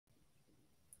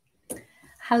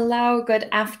Hello, good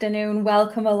afternoon.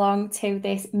 Welcome along to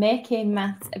this Making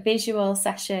Maths visual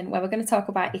session where we're going to talk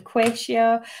about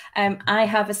Equatio. I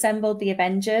have assembled the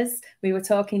Avengers. We were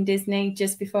talking Disney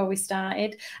just before we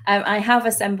started. I have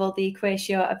assembled the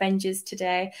Equatio Avengers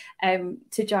today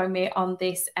to join me on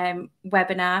this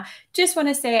webinar. Just want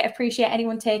to say I appreciate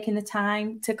anyone taking the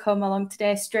time to come along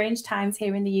today. Strange times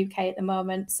here in the UK at the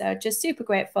moment, so just super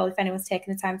grateful if anyone's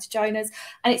taken the time to join us.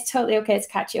 And it's totally okay to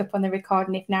catch you up on the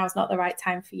recording if now is not the right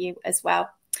time for you as well.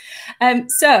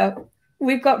 So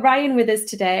we've got Ryan with us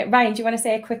today. Ryan, do you want to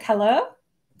say a quick hello?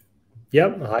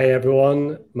 Yep. Hi,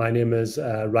 everyone. My name is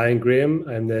Ryan Graham.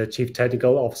 I'm the Chief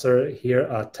Technical Officer here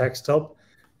at TextHub.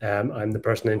 I'm the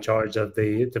person in charge of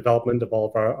the development of all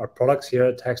of our products here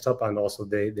at TextHub and also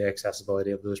the accessibility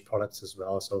of those products as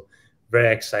well. So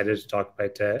very excited to talk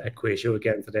about Equatio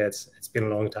again today. It's been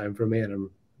a long time for me and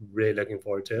I'm really looking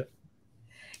forward to it.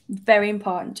 Very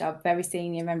important job, very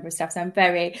senior member of staff. So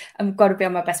I'm got to be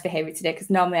on my best behavior today because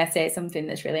normally I say something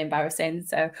that's really embarrassing.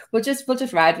 So we'll just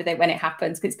ride with it when it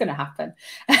happens because it's going to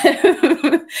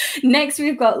happen. Next,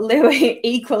 we've got Louis,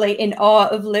 equally in awe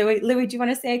of Louis. Louis, do you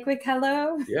want to say a quick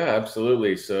hello? Yeah,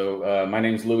 absolutely. So my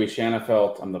name is Louis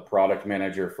Shanafelt. I'm the product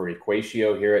manager for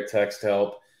Equatio here at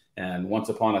TextHelp. And once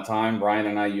upon a time, Ryan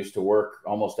and I used to work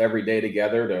almost every day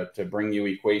together to bring you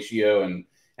Equatio and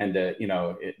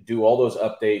to do all those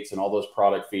updates and all those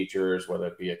product features, whether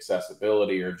it be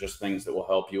accessibility or just things that will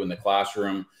help you in the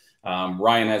classroom.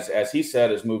 Ryan, as he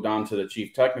said, has moved on to the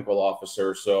Chief Technical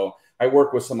Officer. So I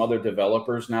work with some other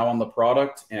developers now on the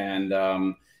product, and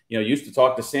used to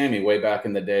talk to Sammy way back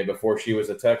in the day before she was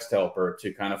a text helper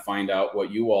to kind of find out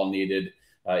what you all needed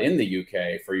in the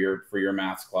UK for your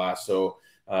maths class. So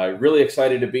really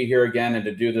excited to be here again and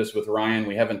to do this with Ryan.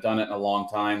 We haven't done it in a long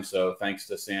time. So thanks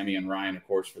to Sammy and Ryan, of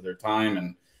course, for their time.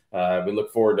 And we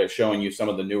look forward to showing you some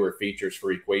of the newer features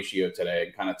for Equatio today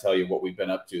and kind of tell you what we've been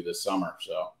up to this summer.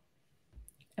 So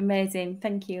amazing.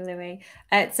 Thank you, Louis.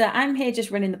 So I'm here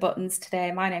just running the buttons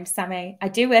today. My name's Sammy. I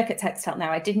do work at TextHelp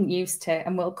now. I didn't used to,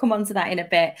 and we'll come on to that in a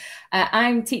bit.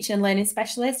 I'm teaching and learning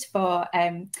specialist for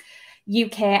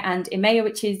UK and EMEA,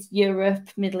 which is Europe,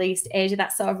 Middle East, Asia,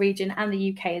 that sort of region, and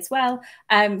the UK as well.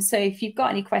 So if you've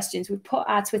got any questions, we've put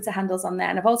our Twitter handles on there,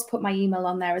 and I've also put my email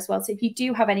on there as well. So if you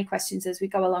do have any questions as we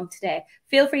go along today,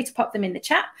 feel free to pop them in the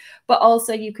chat, but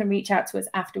also you can reach out to us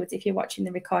afterwards if you're watching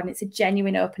the recording. It's a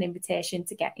genuine open invitation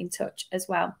to get in touch as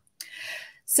well.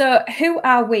 So who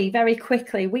are we? Very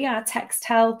quickly, we are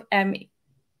TextHelp.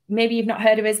 Maybe you've not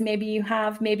heard of us, maybe you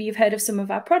have, maybe you've heard of some of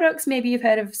our products, maybe you've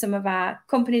heard of some of our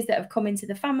companies that have come into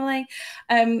the family.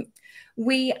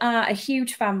 We are a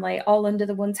huge family, all under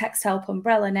the one TextHelp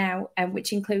umbrella now,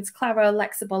 which includes Claro,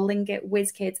 Lexible, Lingit,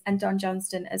 WizKids, and Don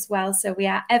Johnston as well. So we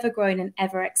are ever growing and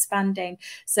ever expanding.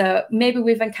 So maybe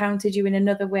we've encountered you in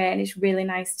another way, and it's really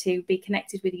nice to be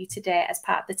connected with you today as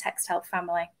part of the TextHelp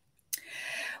family.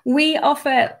 We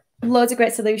offer loads of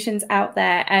great solutions out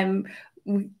there.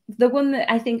 The one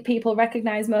that I think people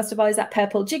recognize most of all is that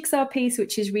purple jigsaw piece,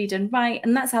 which is Read and Write,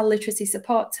 and that's our literacy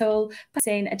support tool,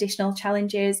 passing additional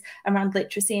challenges around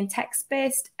literacy and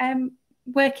text-based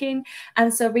working.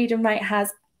 And so Read and Write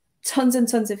has tons and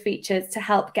tons of features to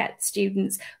help get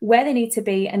students where they need to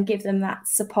be and give them that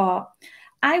support.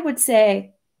 I would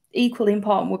say equally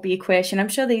important would be Equatio. I'm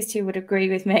sure these two would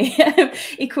agree with me.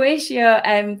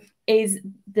 Equatio is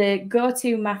the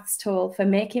go-to maths tool for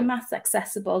making maths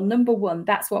accessible. Number one,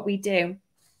 that's what we do,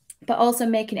 but also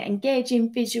making it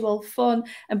engaging, visual, fun,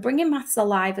 and bringing maths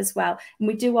alive as well. And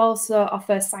we do also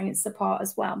offer science support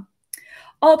as well.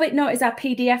 Orbit Note is our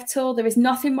PDF tool. There is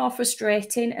nothing more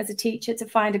frustrating as a teacher to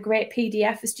find a great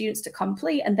PDF for students to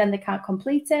complete and then they can't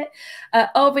complete it.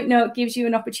 Orbit Note gives you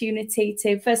an opportunity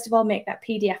to, first of all, make that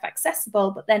PDF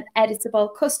accessible, but then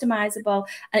editable, customizable,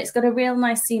 and it's got a real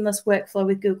nice seamless workflow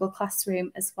with Google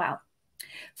Classroom as well.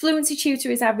 Fluency Tutor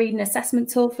is our reading assessment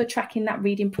tool for tracking that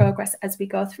reading progress as we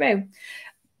go through.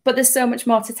 But there's so much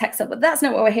more to TextHelp, but that's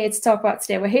not what we're here to talk about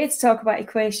today. We're here to talk about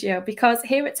Equatio because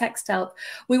here at TextHelp,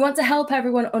 we want to help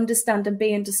everyone understand and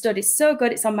be understood. It's so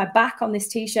good. It's on my back on this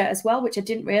t-shirt as well, which I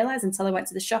didn't realize until I went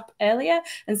to the shop earlier.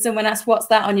 And someone asked, what's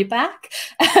that on your back?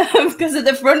 Because of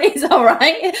the front is all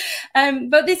right.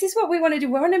 But this is what we want to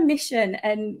do. We're on a mission,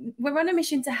 and we're on a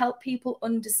mission to help people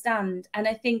understand. And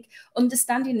I think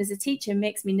understanding as a teacher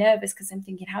makes me nervous because I'm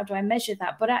thinking, how do I measure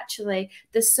that? But actually,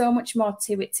 there's so much more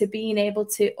to it, to being able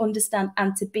to understand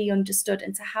and to be understood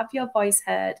and to have your voice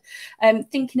heard.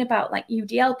 Thinking about like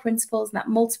UDL principles and that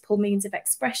multiple means of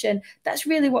expression, that's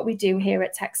really what we do here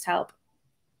at TextHelp.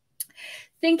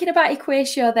 Thinking about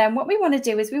Equatio then, what we want to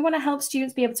do is we want to help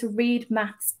students be able to read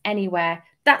maths anywhere,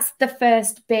 That's the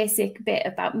first basic bit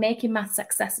about making maths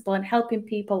accessible and helping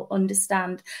people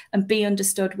understand and be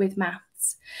understood with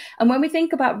maths. And when we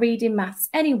think about reading maths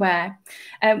anywhere,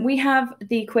 we have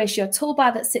the Equatio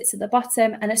toolbar that sits at the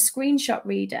bottom and a screenshot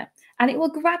reader. And it will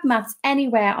grab maths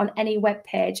anywhere on any web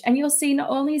page. And you'll see not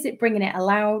only is it bringing it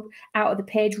aloud out of the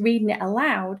page, reading it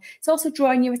aloud, it's also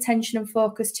drawing your attention and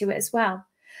focus to it as well.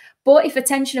 But if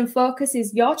attention and focus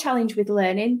is your challenge with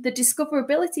learning, the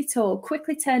discoverability tool,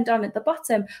 quickly turned on at the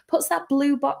bottom, puts that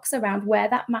blue box around where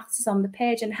that maths is on the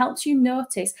page and helps you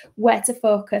notice where to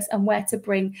focus and where to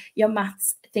bring your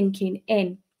maths thinking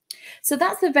in. So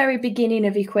that's the very beginning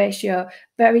of Equatio,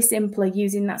 very simply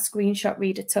using that screenshot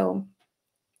reader tool.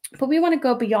 But we want to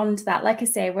go beyond that. Like I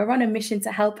say, we're on a mission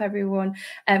to help everyone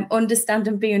understand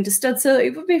and be understood. So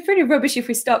it would be pretty rubbish if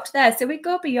we stopped there. So we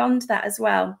go beyond that as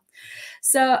well.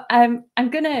 So I'm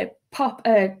going to pop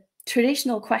a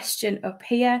traditional question up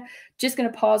here. Just going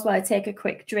to pause while I take a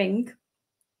quick drink.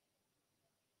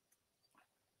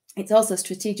 It's also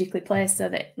strategically placed so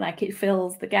that like it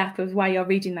fills the gap of why you're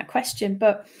reading that question.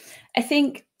 But I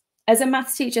think as a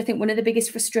maths teacher, I think one of the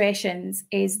biggest frustrations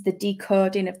is the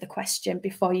decoding of the question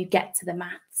before you get to the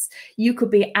maths. You could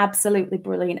be absolutely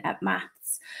brilliant at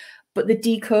maths, but the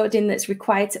decoding that's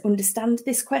required to understand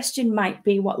this question might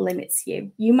be what limits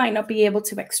you. You might not be able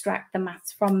to extract the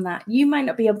maths from that. You might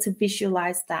not be able to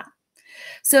visualize that.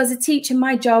 So as a teacher,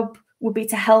 my job would be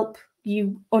to help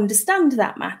you understand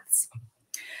that maths.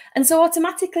 And so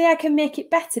automatically I can make it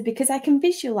better because I can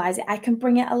visualize it. I can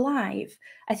bring it alive.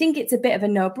 I think it's a bit of a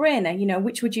no-brainer. You know,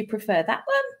 which would you prefer, that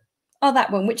one or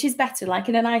that one? Which is better? Like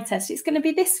in an eye test, it's going to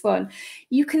be this one.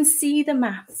 You can see the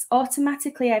maths.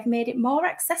 Automatically, I've made it more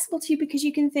accessible to you because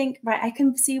you can think, right, I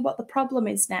can see what the problem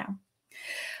is now.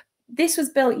 This was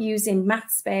built using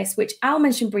MathSpace, which I'll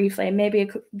mention briefly, and maybe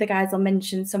the guys will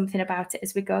mention something about it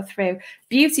as we go through.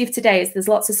 Beauty of today is there's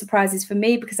lots of surprises for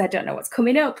me because I don't know what's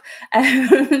coming up.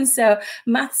 So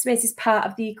MathSpace is part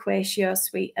of the Equatio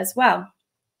suite as well.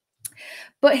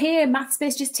 But here,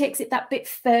 MathSpace just takes it that bit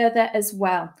further as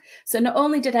well. So not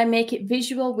only did I make it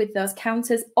visual with those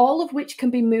counters, all of which can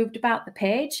be moved about the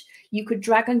page, you could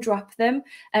drag and drop them.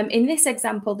 In this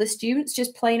example, the students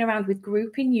just playing around with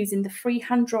grouping using the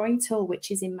freehand drawing tool, which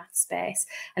is in MathSpace.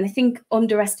 And I think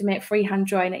underestimate freehand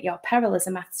drawing at your peril as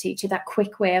a maths teacher, that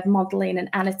quick way of modelling and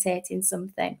annotating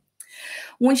something.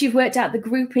 Once you've worked out the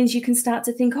groupings, you can start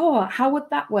to think, oh, how would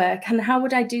that work? And how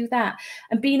would I do that?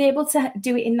 And being able to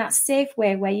do it in that safe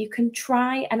way where you can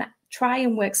try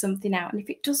and work something out. And if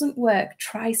it doesn't work,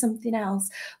 try something else,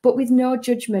 but with no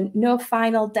judgment, no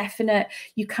final definite,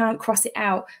 you can't cross it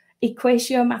out.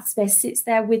 Equatio MathSpace sits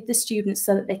there with the students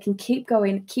so that they can keep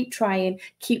going, keep trying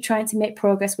to make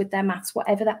progress with their maths,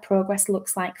 whatever that progress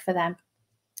looks like for them.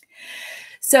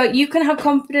 So you can have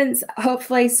confidence,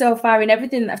 hopefully, so far in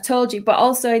everything that I've told you, but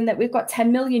also in that we've got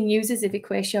 10 million users of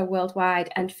Equatio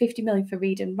worldwide and 50 million for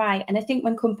read and write. And I think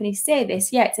when companies say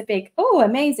this, yeah, it's a big, oh,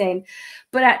 amazing.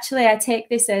 But actually, I take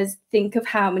this as, think of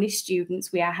how many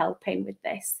students we are helping with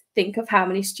this. Think of how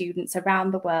many students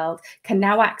around the world can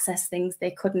now access things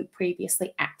they couldn't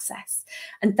previously access.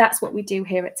 And that's what we do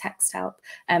here at TextHelp.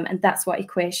 And that's what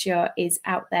Equatio is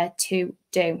out there to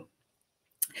do.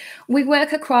 We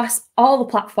work across all the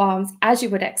platforms, as you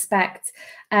would expect.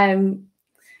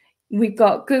 We've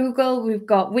got Google, we've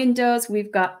got Windows,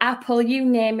 we've got Apple, you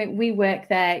name it, we work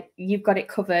there, you've got it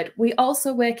covered. We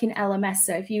also work in LMS,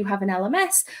 so if you have an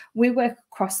LMS, we work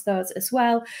across those as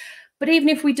well. But even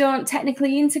if we don't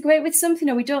technically integrate with something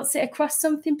or we don't sit across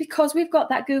something, because we've got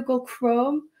that Google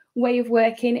Chrome way of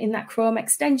working in that Chrome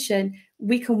extension,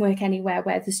 we can work anywhere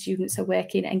where the students are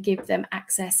working and give them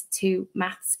access to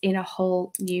maths in a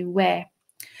whole new way.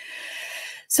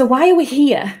 So why are we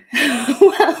here?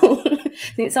 Well,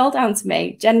 it's all down to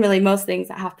me. Generally, most things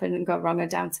that happen and go wrong are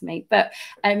down to me. But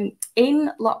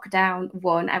in lockdown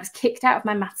 1, I was kicked out of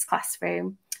my maths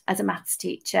classroom as a maths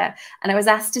teacher, and I was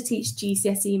asked to teach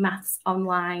GCSE maths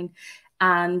online,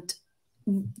 and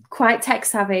quite tech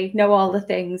savvy, know all the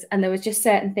things, and there was just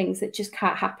certain things that just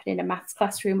can't happen in a maths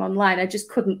classroom online. I just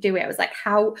couldn't do it. I was like,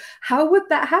 how would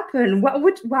that happen?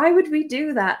 Why would we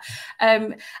do that?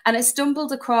 And I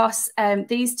stumbled across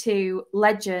these two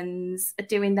legends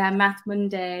doing their Math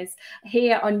Mondays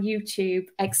here on YouTube,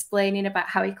 explaining about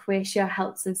how Equatio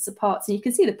helps and supports. And you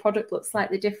can see the product looks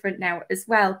slightly different now as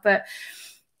well, but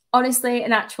honestly,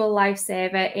 an actual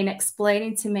lifesaver in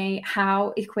explaining to me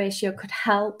how Equatio could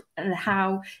help and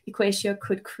how Equatio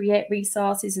could create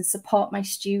resources and support my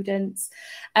students.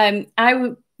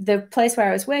 The place where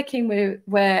I was working, we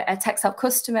were a TextHelp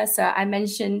customer, so I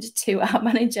mentioned to our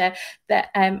manager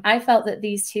that I felt that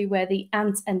these two were the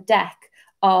ant and deck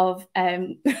of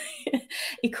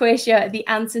Equatio, the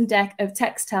Ant and Dec of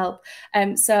TextHelp.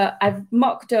 So I've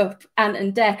mocked up Ant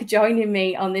and Dec joining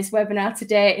me on this webinar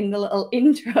today in the little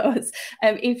intros.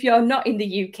 If you're not in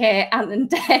the UK, Ant and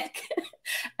Dec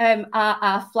are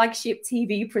our flagship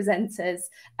TV presenters.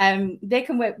 They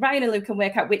can work, Ryan and Luke can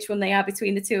work out which one they are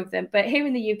between the two of them. But here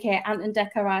in the UK, Ant and Dec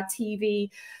are our TV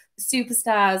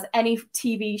superstars. Any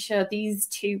TV show, these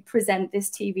two present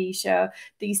this TV show,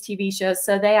 these TV shows.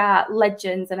 So they are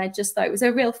legends. And I just thought it was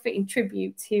a real fitting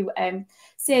tribute to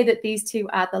say that these two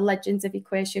are the legends of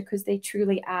Equatio, because they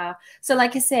truly are. So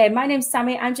like I say, my name's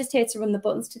Sammy. I'm just here to run the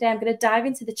buttons today. I'm going to dive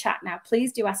into the chat now.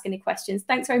 Please do ask any questions.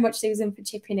 Thanks very much, Susan, for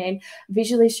chipping in.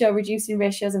 Visually show reducing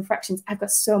ratios and fractions. I've got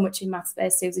so much in math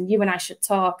space, Susan. You and I should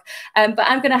talk. But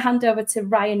I'm going to hand over to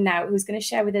Ryan now, who's going to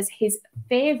share with us his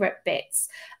favourite bits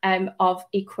of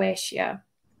Equatio.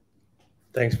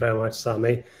 Thanks very much,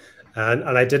 Sammy.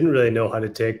 And I didn't really know how to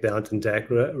take the Ant and Dec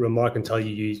remark until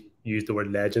you used the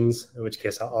word legends, in which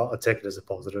case I'll take it as a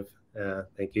positive.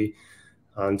 Thank you.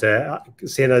 And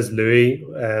seeing as Louis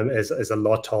is a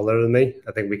lot taller than me,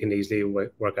 I think we can easily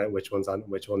work out which one's Ant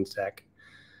and which one's Dec.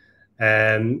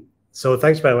 So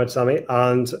thanks very much, Sammy.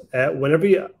 And whenever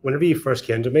you first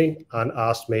came to me and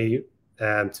asked me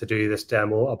to do this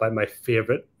demo about my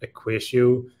favorite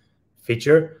Equatio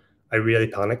feature, I really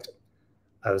panicked.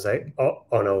 I was like, oh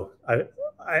no, I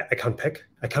can't pick.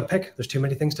 I can't pick. There's too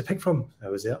many things to pick from.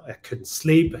 I couldn't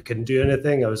sleep. I couldn't do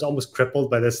anything. I was almost crippled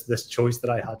by this choice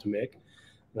that I had to make.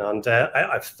 And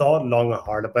I've thought long and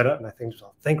hard about it. And I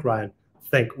think, Ryan,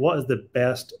 what is the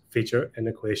best feature in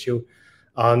Equatio?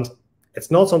 And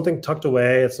it's not something tucked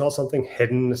away. It's not something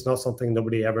hidden. It's not something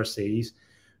nobody ever sees.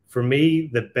 For me,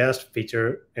 the best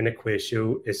feature in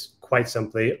Equatio is quite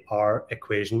simply our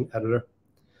equation editor.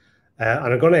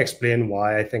 And I'm going to explain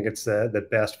why I think it's the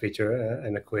best feature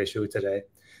in Equatio today.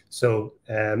 So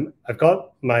I've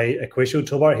got my Equatio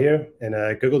toolbar here in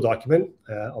a Google document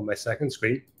on my second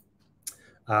screen.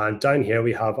 And down here,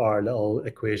 we have our little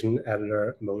equation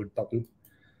editor mode button.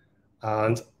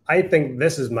 And I think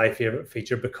this is my favorite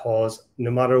feature because no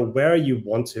matter where you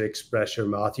want to express your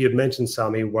math, you had mentioned,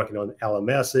 Sammy, working on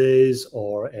LMSs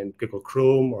or in Google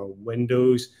Chrome or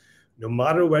Windows, no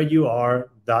matter where you are,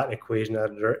 that equation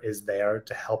editor is there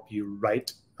to help you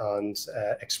write and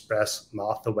express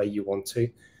math the way you want to.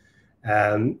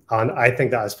 And I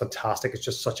think that is fantastic. It's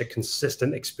just such a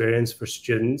consistent experience for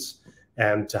students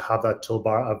to have that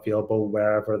toolbar available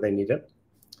wherever they need it.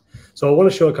 So I want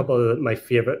to show a couple of my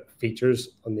favorite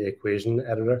features on the equation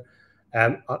editor.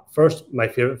 First, my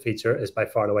favorite feature is by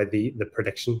far and away the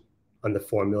prediction and the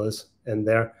formulas in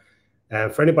there.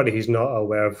 For anybody who's not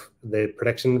aware of the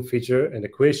prediction feature in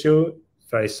Equatio,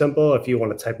 very simple. If you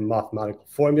want to type a mathematical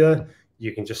formula,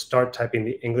 you can just start typing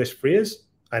the English phrase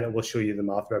and it will show you the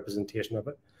math representation of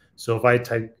it. So if I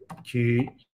type QUAD,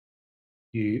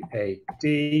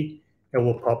 it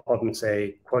will pop up and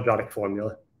say quadratic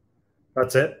formula.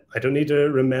 That's it. I don't need to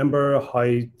remember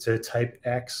how to type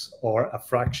X or a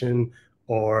fraction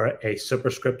or a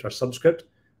superscript or subscript.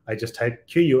 I just type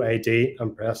QUAD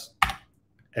and press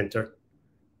enter.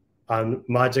 And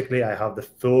magically, I have the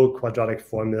full quadratic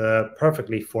formula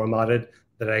perfectly formatted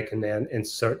that I can then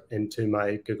insert into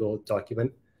my Google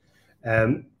document.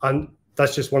 And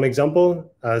that's just one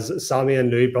example. As Sammy and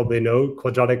Louis probably know,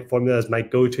 quadratic formula is my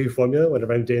go-to formula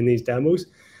whenever I'm doing these demos.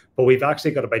 But we've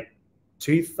actually got about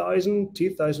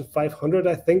 2,500,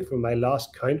 I think, from my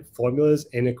last count, formulas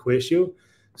in Equatio.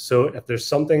 So if there's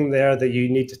something there that you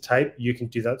need to type, you can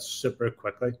do that super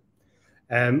quickly.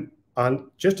 And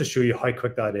just to show you how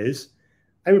quick that is,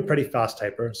 I'm a pretty fast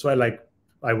typer. So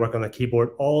I work on the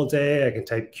keyboard all day. I can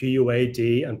type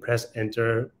QUAD and press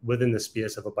enter within the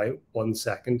space of about 1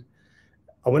 second.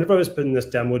 And whenever I was putting this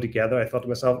demo together, I thought to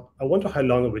myself, I wonder how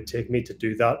long it would take me to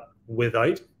do that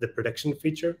without the prediction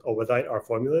feature or without our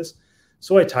formulas.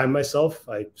 So I timed myself.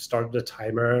 I started a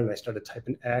timer and I started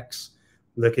typing X,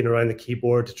 looking around the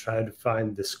keyboard to try to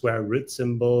find the square root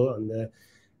symbol. And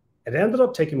it ended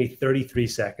up taking me 33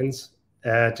 seconds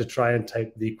to try and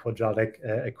type the quadratic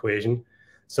equation.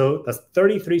 So that's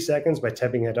 33 seconds by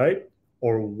typing it out,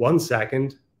 or 1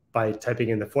 second by typing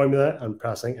in the formula and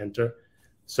pressing enter.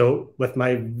 So with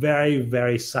my very,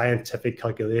 very scientific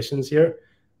calculations here,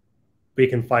 we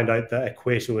can find out that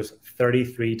Equatio was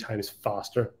 33 times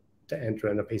faster to enter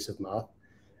in a piece of math,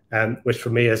 which for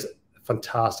me is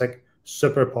fantastic,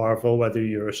 super powerful, whether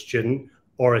you're a student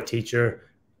or a teacher.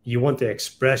 You want to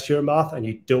express your math and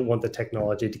you don't want the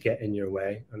technology to get in your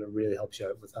way, and it really helps you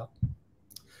out with that.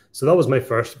 So that was my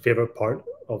first favorite part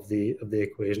of the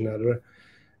equation editor.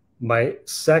 My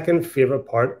second favorite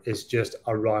part is just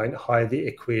around how the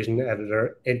equation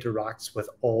editor interacts with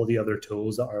all the other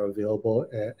tools that are available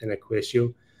in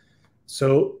Equatio.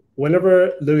 So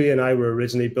whenever Louis and I were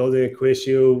originally building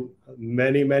Equatio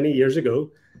many, many years ago,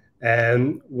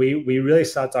 we really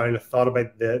sat down and thought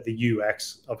about the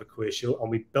UX of Equatio,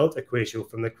 and we built Equatio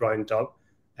from the ground up,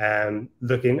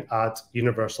 looking at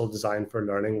universal design for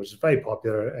learning, which is very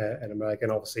popular in America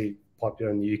and obviously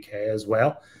popular in the UK as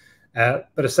well.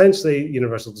 But essentially,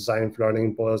 universal design for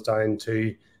learning boils down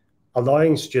to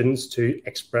allowing students to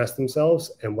express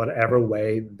themselves in whatever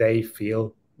way they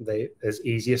feel is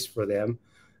easiest for them.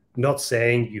 Not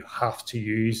saying you have to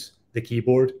use the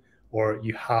keyboard, or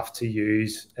you have to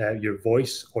use your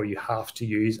voice, or you have to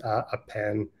use a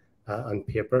pen and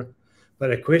paper. But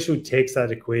Equatio takes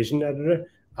that equation editor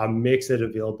and makes it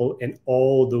available in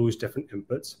all those different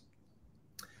inputs.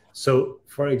 So,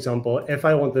 for example, if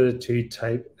I wanted to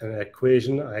type an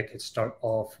equation, I could start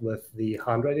off with the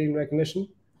handwriting recognition.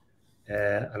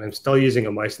 And I'm still using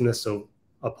a mouse in this, so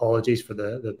apologies for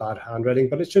the bad handwriting,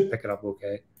 but it should pick it up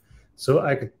okay. So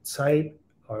I could type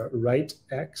or write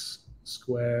x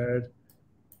squared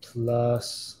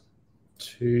plus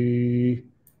 2.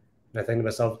 And I think to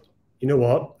myself, you know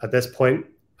what? At this point,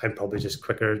 I'm probably just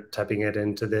quicker typing it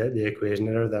into the equation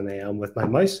editor than I am with my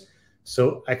mouse.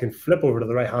 So I can flip over to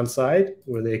the right-hand side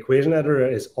where the equation editor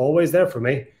is always there for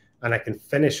me, and I can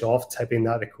finish off typing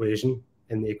that equation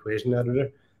in the equation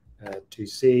editor to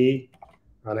see,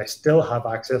 and I still have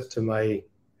access to my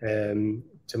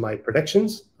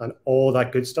predictions and all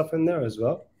that good stuff in there as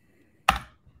well.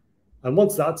 And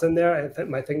once that's in there, I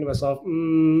might think to myself,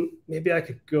 maybe I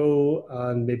could go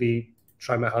and maybe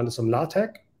try my hand at some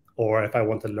LaTeX, or if I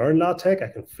want to learn LaTeX, I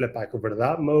can flip back over to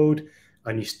that mode.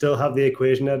 And you still have the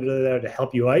equation editor there to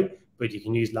help you out, but you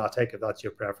can use LaTeX if that's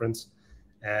your preference.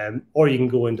 Or you can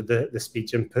go into the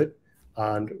speech input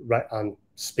and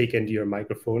speak into your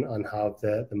microphone and have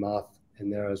the math in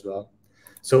there as well.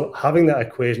 So having that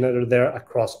equation editor there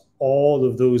across all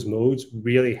of those modes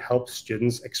really helps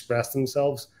students express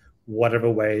themselves whatever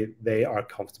way they are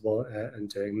comfortable in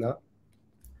doing that.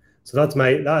 So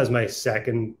that is my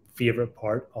second favorite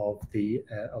part of the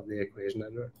equation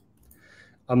editor.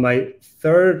 And my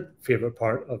third favorite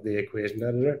part of the equation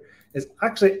editor is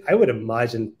actually, I would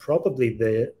imagine, probably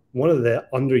one of the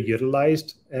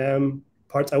underutilized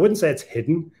parts. I wouldn't say it's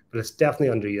hidden, but it's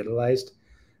definitely underutilized.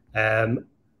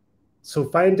 So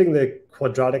finding the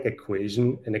quadratic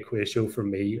equation in Equatio for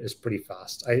me is pretty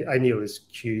fast. I knew it was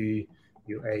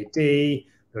QUAD.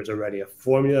 There's already a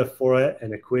formula for it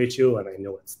in Equatio, and I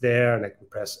know it's there, and I can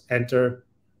press enter.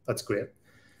 That's great.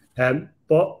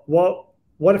 But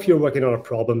what if you're working on a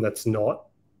problem that's not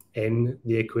in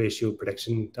the Equatio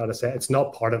prediction data set? It's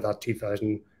not part of that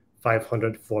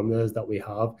 2,500 formulas that we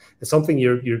have. It's something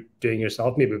you're doing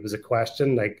yourself. Maybe it was a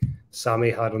question like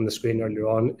Sammy had on the screen earlier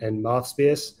on in math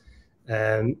space.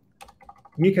 You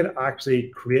can actually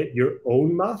create your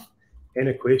own math in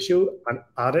Equatio and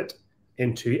add it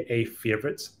into a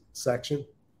favorites section.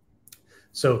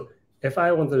 So if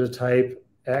I wanted to type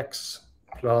x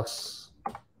plus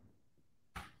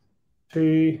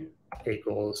 2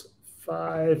 equals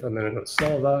 5, and then I'm going to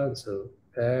solve that. So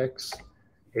x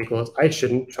equals, I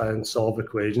shouldn't try and solve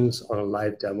equations on a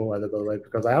live demo either, by the way,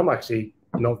 because I am actually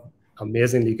not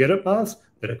amazingly good at maths,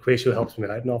 but Equatio helps me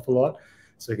out an awful lot.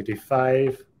 So I could do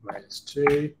 5 minus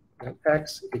 2, and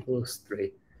x equals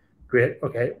 3. Great.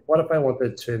 Okay, what if I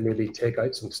wanted to maybe take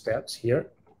out some steps here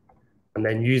and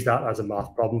then use that as a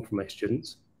math problem for my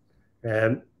students?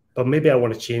 But maybe I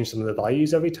want to change some of the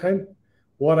values every time.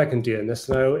 What I can do in this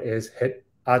now is hit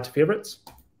add to favorites,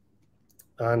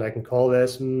 and I can call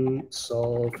this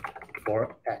solve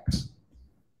for x,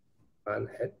 and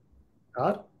hit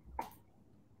add.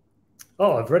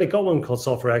 Oh, I've already got one called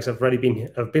solve for x. I've been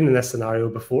in this scenario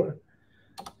before.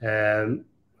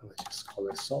 Let's just call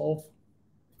this solve,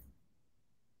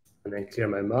 and then clear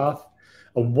my math.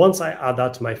 And once I add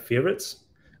that to my favorites,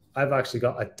 I've actually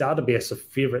got a database of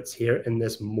favorites here in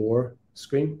this more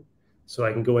screen. So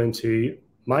I can go into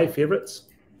my favorites,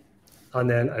 and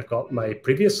then I've got my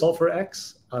previous solve for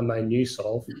x and my new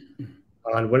solve.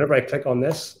 And whenever I click on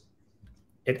this,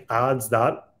 it adds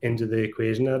that into the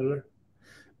equation editor.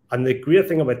 And the great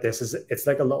thing about this is it's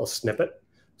like a little snippet.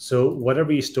 So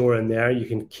whatever you store in there, you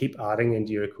can keep adding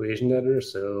into your equation editor.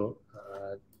 So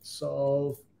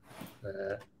solve,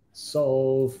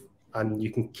 solve, and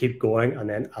you can keep going and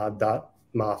then add that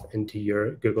math into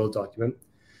your Google document.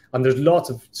 And there's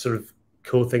lots of sort of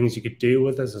cool things you could do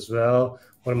with this as well.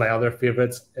 One of my other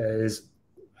favorites is,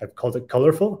 I've called it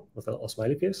colorful with a little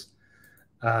smiley face.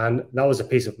 And that was a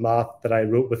piece of math that I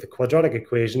wrote with the quadratic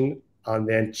equation and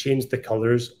then change the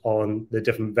colors on the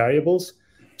different variables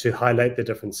to highlight the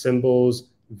different symbols,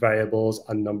 variables,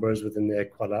 and numbers within the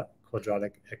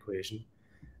quadratic equation.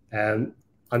 And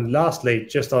lastly,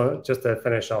 just to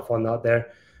finish off on that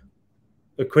there,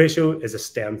 Equatio is a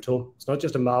STEM tool. It's not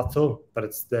just a math tool,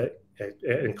 but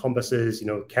it encompasses,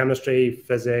 chemistry,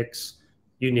 physics,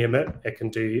 you name it. It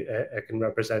can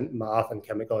represent math and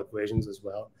chemical equations as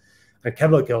well. And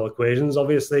chemical equations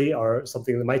obviously are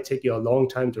something that might take you a long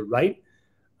time to write,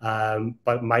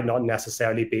 but might not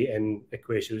necessarily be in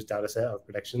Equatio's data set of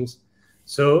predictions.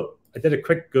 So I did a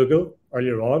quick Google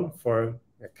earlier on for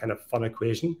a kind of fun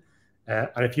equation.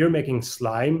 And if you're making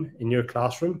slime in your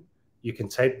classroom, you can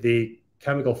type the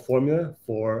chemical formula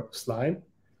for slime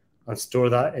and store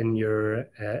that in your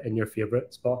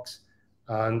favorites box.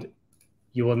 And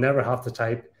you will never have to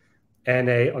type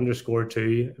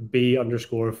NA_2,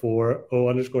 B_4,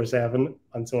 O_7,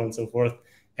 and so on and so forth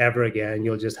ever again.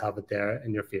 You'll just have it there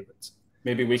in your favorites.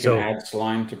 Maybe we can add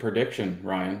slime to prediction,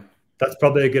 Ryan. That's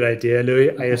probably a good idea,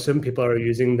 Louis. I assume people are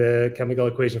using the chemical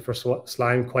equation for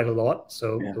slime quite a lot,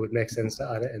 so it would make sense to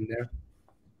add it in there.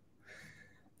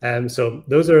 So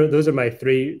those are my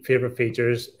three favorite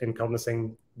features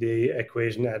encompassing the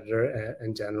equation editor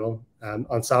in general.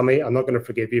 And Sammy, I'm not going to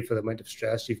forgive you for the amount of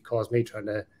stress you've caused me trying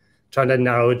to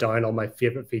narrow down all my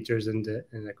favorite features in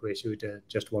Equatio to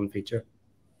just one feature.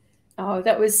 Oh,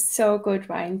 that was so good,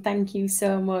 Ryan. Thank you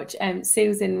so much.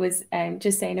 Susan was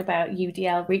just saying about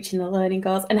UDL reaching the learning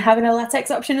goals and having a LaTeX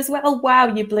option as well.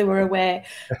 Wow, you blew her away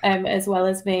as well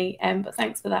as me. But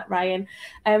thanks for that, Ryan.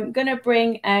 I'm going to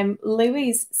bring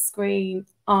Louis' screen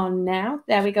on now.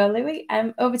 There we go, Louis.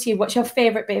 Over to you. What's your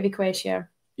favorite bit of Equatio?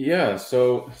 Yeah,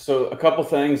 so a couple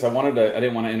things. I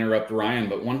didn't want to interrupt Ryan,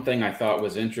 but one thing I thought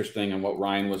was interesting in what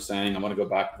Ryan was saying, I want to go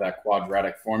back to that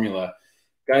quadratic formula.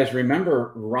 Guys,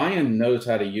 remember, Ryan knows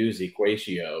how to use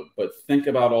Equatio, but think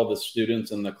about all the students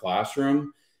in the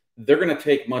classroom. They're going to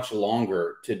take much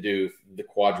longer to do the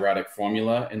quadratic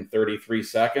formula in 33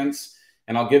 seconds.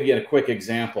 And I'll give you a quick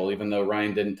example, even though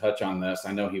Ryan didn't touch on this.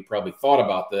 I know he probably thought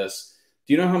about this.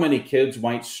 Do you know how many kids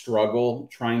might struggle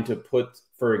trying to put,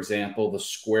 for example, the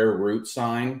square root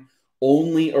sign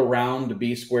only around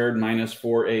b² -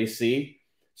 4ac?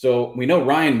 So we know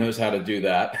Ryan knows how to do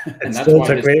that. And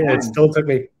it still took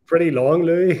me pretty long,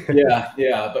 Louis.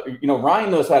 Yeah. But,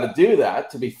 Ryan knows how to do that,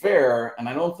 to be fair. And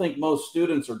I don't think most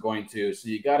students are going to. So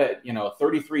you got to,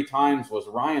 33 times was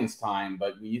Ryan's time.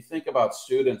 But when you think about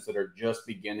students that are just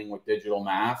beginning with digital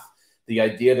math, the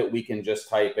idea that we can just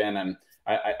type in, and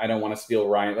I don't want to steal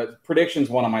Ryan. Prediction's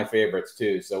one of my favorites,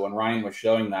 too. So when Ryan was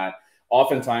showing that,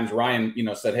 oftentimes Ryan,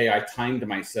 said, hey, I timed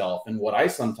myself. And what I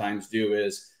sometimes do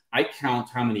is I count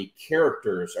how many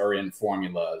characters are in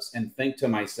formulas and think to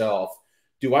myself,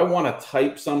 do I want to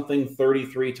type something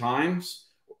 33 times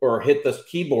or hit the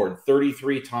keyboard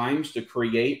 33 times to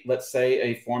create, let's say,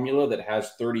 a formula that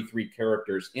has 33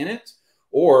 characters in it?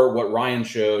 Or what Ryan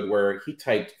showed where he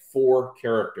typed 4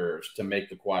 characters to make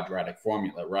the quadratic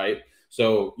formula, right?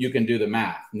 So you can do the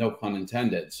math, no pun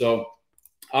intended. So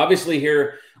obviously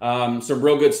here, some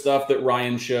real good stuff that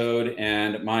Ryan showed,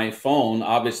 and my phone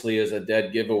obviously is a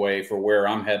dead giveaway for where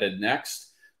I'm headed next.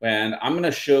 And I'm going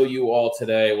to show you all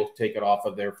today. We'll take it off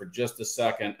of there for just a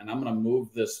second, and I'm going to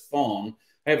move this phone.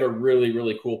 I have a really,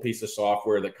 really cool piece of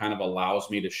software that kind of allows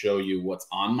me to show you what's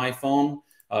on my phone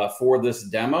for this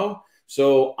demo.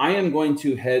 So I am going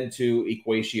to head to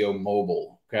Equatio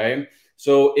Mobile, okay?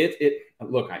 So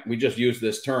look, we just use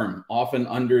this term, often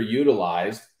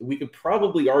underutilized. We could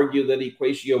probably argue that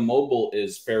Equatio Mobile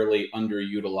is fairly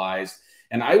underutilized.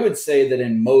 And I would say that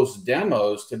in most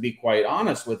demos, to be quite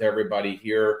honest with everybody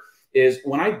here, is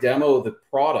when I demo the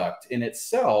product in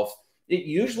itself, it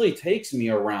usually takes me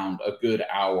around a good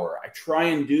hour. I try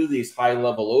and do these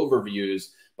high-level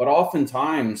overviews, but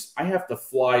oftentimes I have to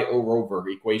fly over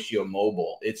Equatio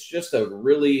Mobile. It's just a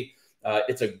really...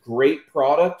 it's a great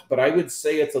product, but I would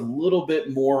say it's a little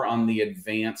bit more on the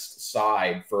advanced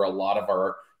side for a lot of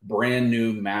our brand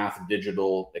new math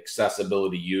digital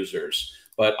accessibility users.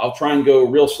 But I'll try and go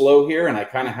real slow here, and I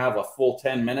kind of have a full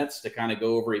 10 minutes to kind of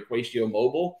go over Equatio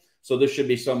Mobile. So this should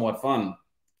be somewhat fun.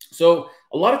 So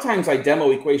a lot of times I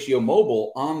demo Equatio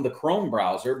Mobile on the Chrome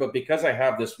browser, but because I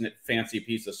have this fancy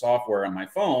piece of software on my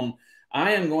phone,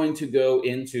 I am going to go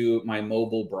into my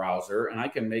mobile browser, and I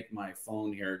can make my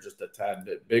phone here just a tad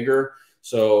bit bigger.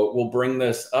 So we'll bring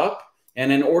this up. And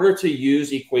in order to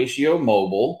use Equatio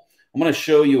Mobile, I'm going to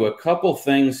show you a couple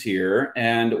things here.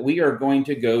 And we are going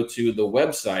to go to the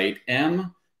website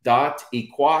m.equat.io.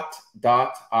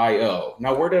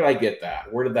 Now, where did I get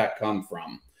that? Where did that come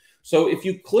from? So if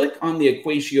you click on the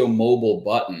Equatio Mobile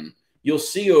button, you'll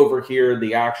see over here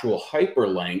the actual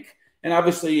hyperlink. And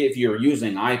obviously, if you're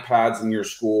using iPads in your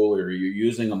school or you're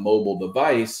using a mobile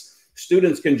device,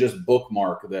 students can just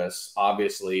bookmark this,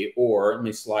 obviously, or let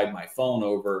me slide my phone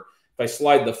over. If I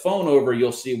slide the phone over,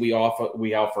 you'll see we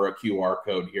offer a QR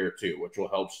code here too, which will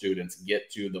help students get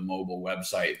to the mobile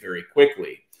website very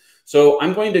quickly. So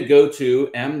I'm going to go to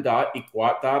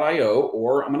m.equat.io,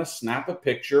 or I'm going to snap a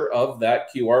picture of that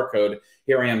QR code.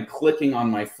 Here I am clicking on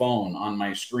my phone on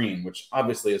my screen, which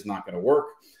obviously is not going to work.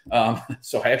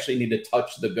 So I actually need to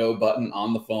touch the go button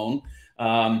on the phone.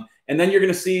 And then you're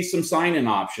going to see some sign-in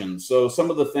options. So some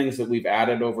of the things that we've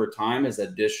added over time is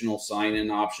additional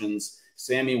sign-in options.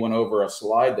 Sammy went over a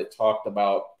slide that talked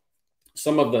about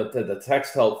some of the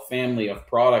TextHelp family of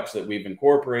products that we've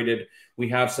incorporated. We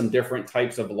have some different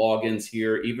types of logins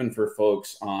here, even for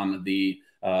folks on the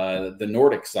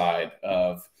Nordic side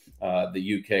of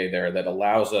the UK there, that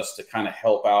allows us to kind of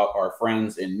help out our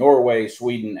friends in Norway,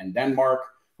 Sweden, and Denmark,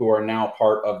 who are now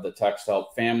part of the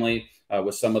TextHelp family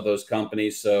with some of those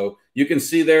companies. So you can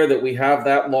see there that we have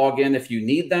that login if you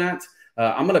need that.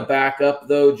 I'm going to back up,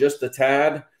 though, just a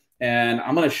tad. And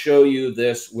I'm going to show you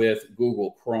this with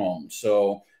Google Chrome.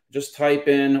 So just type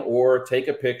in or take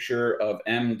a picture of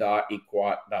m.equat.io.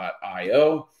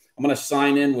 I'm going to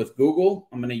sign in with Google.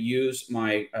 I'm going to use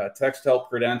my TextHelp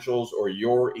credentials or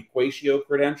your Equatio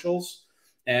credentials.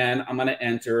 And I'm going to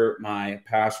enter my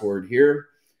password here.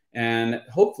 And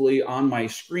hopefully on my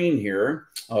screen here,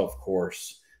 of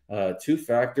course,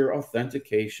 two-factor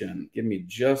authentication. Give me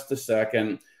just a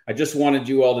second. I just wanted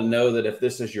you all to know that if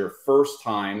this is your first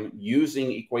time using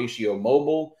Equatio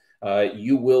Mobile,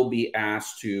 you will be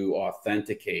asked to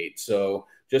authenticate. So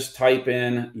just type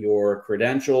in your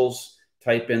credentials,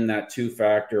 type in that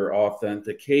two-factor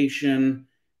authentication,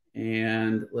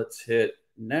 and let's hit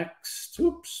next.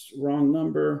 Oops, wrong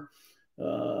number.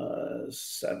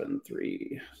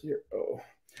 730.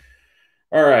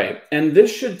 All right, and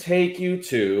this should take you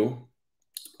to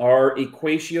our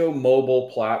Equatio mobile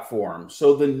platform.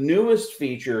 So the newest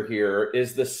feature here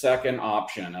is the second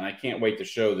option, and I can't wait to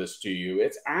show this to you.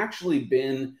 It's actually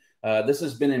been, this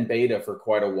has been in beta for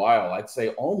quite a while. I'd say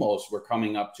almost we're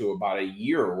coming up to about a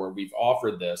year where we've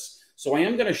offered this. So I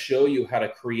am going to show you how to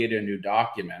create a new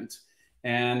document.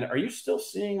 And are you still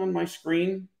seeing on my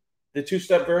screen the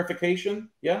two-step verification?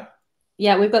 Yeah?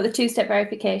 Yeah, we've got the two-step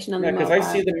verification on the mobile. Because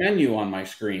I see the menu on my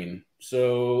screen.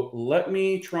 So let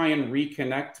me try and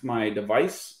reconnect my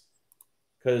device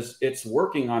because it's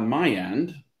working on my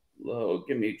end. Oh,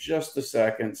 give me just a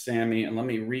second, Sammy, and let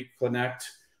me reconnect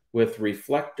with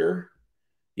Reflector.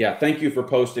 Yeah, thank you for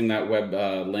posting that web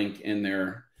link in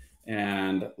there.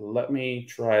 And let me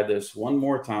try this one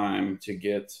more time to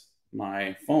get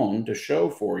my phone to show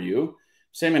for you.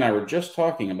 Sammy and I were just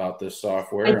talking about this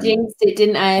software. I jinxed it,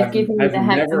 didn't I? I've given you the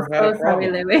heads. Never had a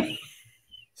problem. Sorry, Louis.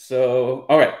 So,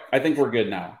 all right, I think we're good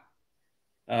now.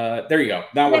 There you go.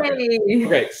 Now we're good.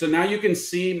 Okay, so now you can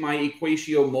see my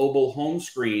Equatio mobile home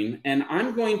screen, and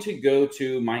I'm going to go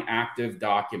to my active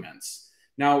documents.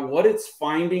 Now, what it's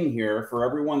finding here, for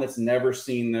everyone that's never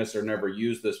seen this or never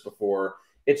used this before,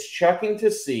 it's checking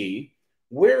to see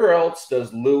where else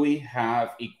does Louis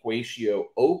have Equatio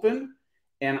open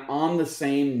and on the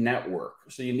same network.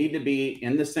 So you need to be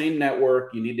in the same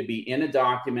network, you need to be in a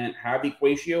document, have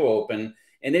Equatio open,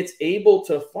 and it's able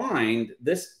to find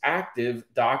this active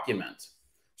document.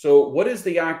 So what is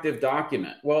the active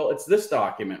document? Well, it's this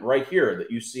document right here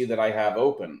that you see that I have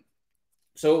open.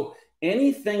 So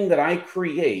anything that I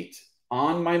create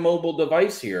on my mobile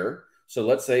device here, so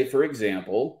let's say, for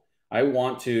example, I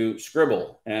want to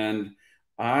scribble, and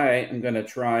I am going to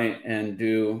try and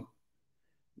do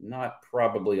not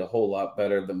probably a whole lot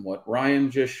better than what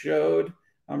Ryan just showed.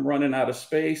 I'm running out of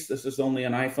space. This is only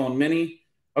an iPhone mini.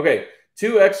 Okay.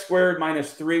 2x squared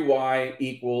minus 3y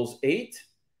equals 8.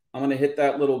 I'm going to hit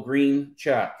that little green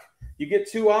check. You get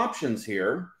two options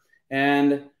here.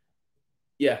 And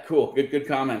yeah, cool. Good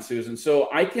comment, Susan. So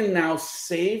I can now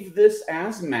save this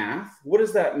as math. What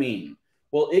does that mean?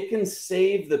 Well, it can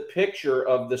save the picture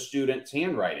of the student's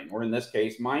handwriting, or in this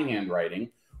case, my handwriting,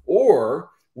 or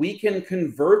we can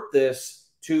convert this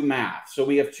to math. So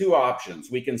we have two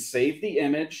options. We can save the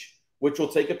image, which will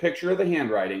take a picture of the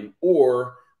handwriting,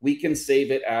 or we can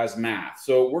save it as math.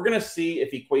 So we're going to see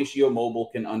if Equatio Mobile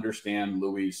can understand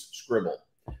Louis' scribble.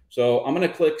 So I'm going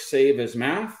to click Save as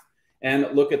Math, and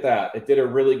look at that. It did a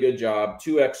really good job.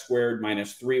 2x squared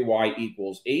minus 3y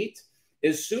equals 8.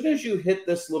 As soon as you hit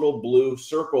this little blue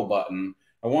circle button,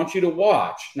 I want you to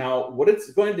watch. Now, what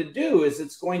it's going to do is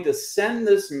it's going to send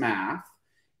this math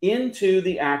into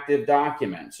the active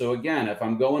document. So again, if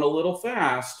I'm going a little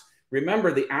fast,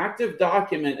 Remember, the active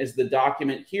document is the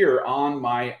document here on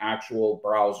my actual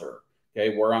browser,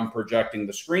 okay, where I'm projecting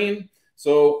the screen.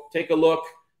 So take a look,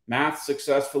 math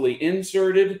successfully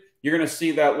inserted. You're going to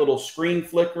see that little screen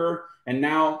flicker. And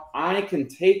now I can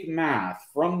take math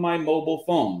from my mobile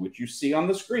phone, which you see on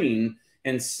the screen,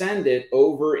 and send it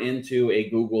over into a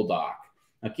Google Doc.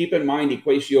 Now, keep in mind,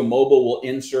 Equatio Mobile will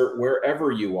insert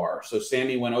wherever you are. So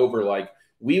Sammy went over, like,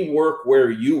 we work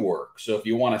where you work. So if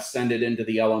you want to send it into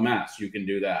the LMS, you can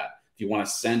do that. If you want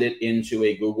to send it into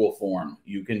a Google form,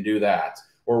 you can do that,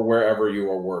 or wherever you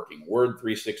are working, Word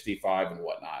 365 and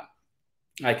whatnot.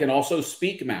 I can also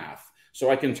speak math. So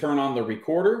I can turn on the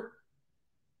recorder,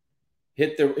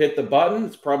 hit the button.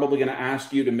 It's probably going to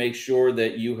ask you to make sure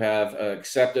that you have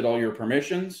accepted all your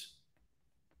permissions.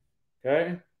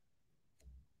 Okay.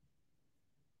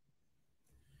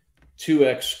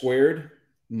 2x squared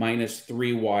minus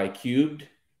 3y cubed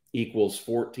equals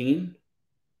 14.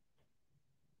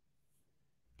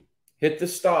 Hit the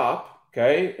stop.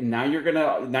 Okay. And now you're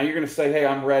gonna say, hey,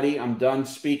 I'm ready. I'm done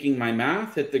speaking my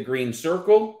math. Hit the green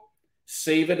circle.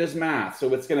 Save it as math.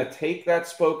 So it's going to take that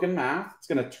spoken math. It's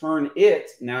going to turn it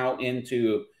now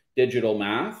into digital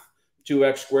math.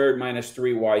 2x squared minus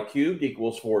 3y cubed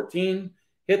equals 14.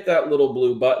 Hit that little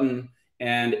blue button,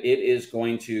 and it is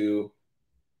going to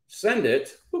send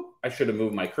it. Oop, I should have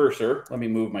moved my cursor. Let me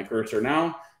move my cursor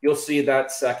now. You'll see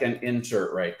that second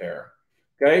insert right there.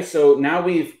 Okay, so now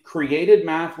we've created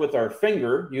math with our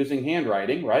finger using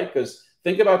handwriting, right? Because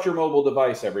think about your mobile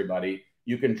device, everybody.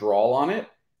 You can draw on it.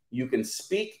 You can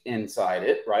speak inside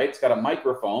it, right? It's got a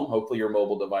microphone. Hopefully your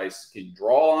mobile device can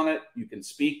draw on it. You can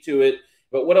speak to it.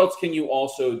 But what else can you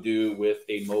also do with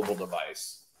a mobile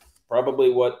device? Probably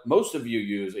what most of you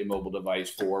use a mobile device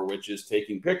for, which is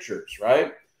taking pictures,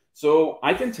 right? So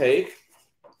I can take,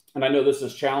 and I know this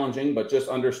is challenging, but just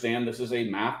understand this is a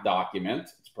math document.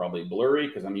 It's probably blurry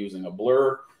because I'm using a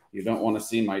blur. You don't want to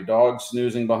see my dog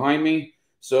snoozing behind me.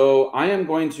 So I am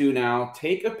going to now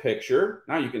take a picture.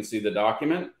 Now you can see the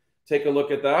document. Take a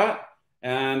look at that.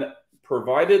 And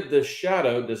provided the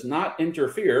shadow does not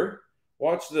interfere,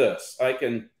 watch this. I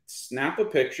can snap a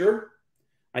picture.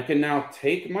 I can now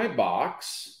take my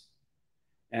box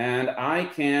and I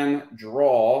can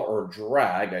draw, or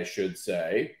drag, I should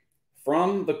say,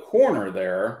 from the corner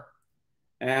there.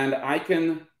 And I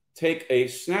can take a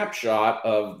snapshot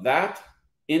of that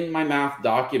in my math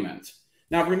document.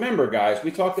 Now, remember, guys,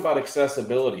 we talked about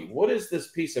accessibility. What is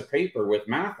this piece of paper with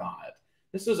math on it?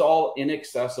 This is all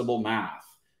inaccessible math.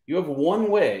 You have one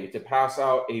way to pass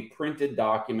out a printed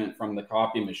document from the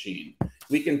copy machine.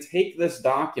 We can take this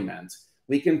document,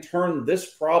 we can turn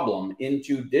this problem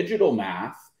into digital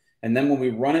math, and then when we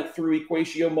run it through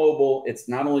Equatio Mobile, it's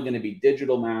not only going to be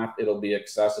digital math, it'll be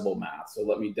accessible math. So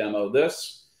let me demo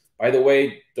this. By the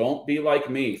way, don't be like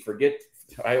me.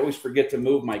 I always forget to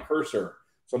move my cursor.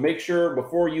 So make sure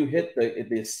before you hit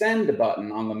the send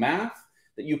button on the math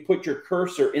that you put your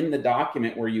cursor in the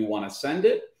document where you want to send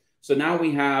it. So now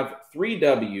we have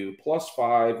 3w plus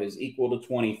 5 is equal to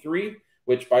 23,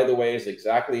 which, by the way, is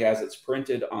exactly as it's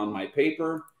printed on my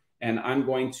paper. And I'm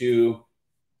going to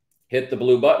hit the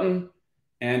blue button,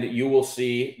 and you will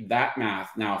see that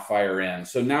math now fire in.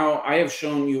 So now I have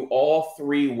shown you all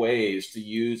three ways to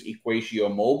use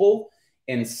Equatio Mobile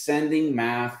in sending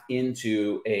math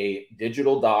into a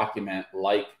digital document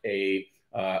like a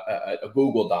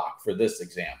Google Doc for this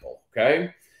example,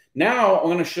 okay? Now I'm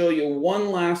going to show you one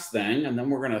last thing, and then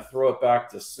we're going to throw it back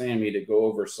to Sammy to go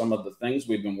over some of the things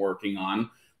we've been working on. I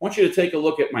want you to take a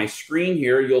look at my screen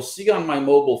here. You'll see on my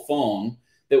mobile phone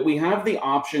that we have the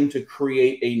option to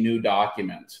create a new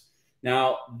document.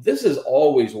 Now, this has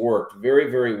always worked very,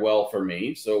 very well for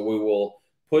me. So we will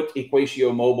put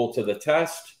Equatio Mobile to the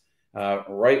test,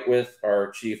 right with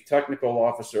our Chief Technical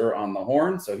Officer on the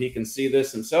horn so he can see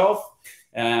this himself.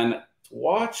 And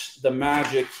watch the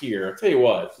magic here. I'll tell you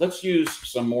what, let's use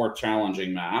some more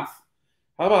challenging math.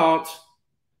 How about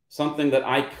something that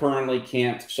I currently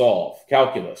can't solve?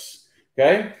 Calculus,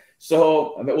 okay?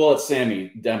 So we'll let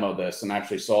Sammy demo this and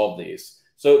actually solve these.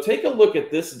 So take a look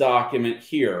at this document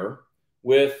here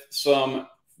with some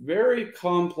very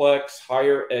complex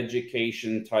higher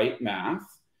education type math.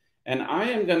 And I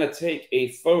am going to take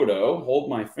a photo, hold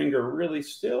my finger really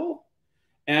still,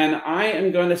 and I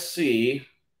am going to see.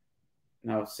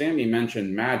 Now, Sammy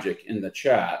mentioned magic in the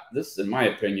chat. This, in my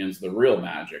opinion, is the real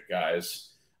magic, guys.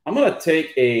 I'm going to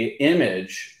take an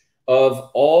image of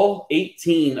all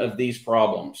 18 of these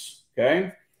problems,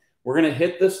 okay? We're going to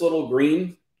hit this little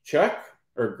green check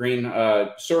or green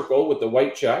circle with the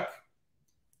white check.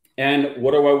 And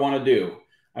what do I want to do?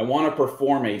 I want to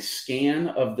perform a scan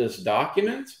of this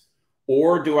document,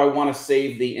 Or do I want to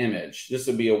save the image? This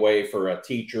would be a way for a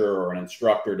teacher or an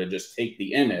instructor to just take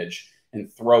the image and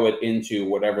throw it into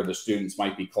whatever the students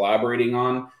might be collaborating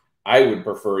on. I would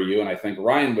prefer you, and I think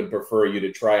Ryan would prefer you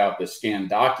to try out the scan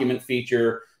document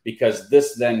feature, because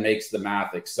this then makes the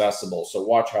math accessible. So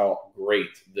watch how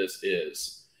great this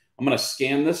is. I'm going to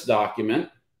scan this document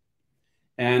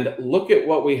and look at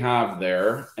what we have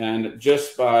there. And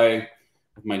just by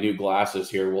my new glasses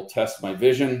here, we'll test my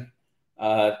vision.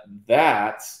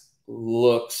 That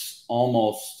looks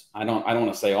almost, I don't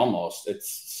want to say almost, it's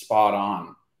spot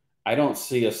on. I don't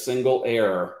see a single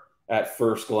error at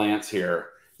first glance here.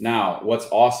 Now, what's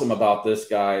awesome about this,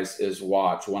 guys, is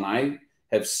watch. When I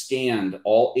have scanned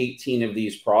all 18 of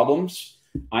these problems,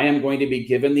 I am going to be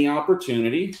given the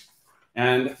opportunity.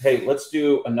 And hey, let's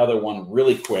do another one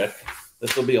really quick.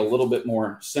 This will be a little bit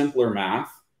more simpler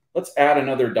math. Let's add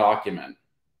another document.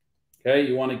 Okay,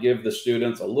 you want to give the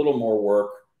students a little more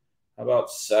work. How about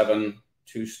 7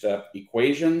 two-step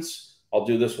equations? I'll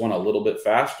do this one a little bit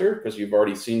faster because you've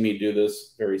already seen me do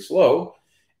this very slow.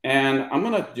 And I'm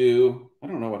going to do, I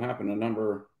don't know what happened to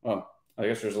number. Oh, I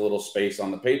guess there's a little space on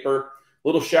the paper.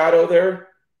 Little shadow there,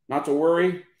 not to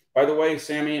worry. By the way,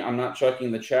 Sammy, I'm not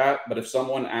checking the chat, but if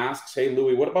someone asks, hey,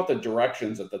 Louis, what about the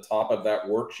directions at the top of that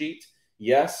worksheet?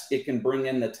 Yes, it can bring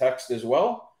in the text as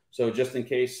well. So just in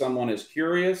case someone is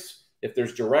curious, if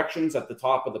there's directions at the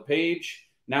top of the page,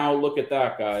 now look at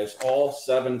that, guys, all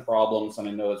 7 problems. And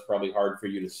I know it's probably hard for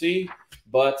you to see,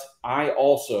 but I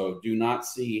also do not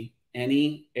see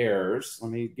any errors.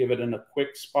 Let me give it in a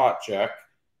quick spot check.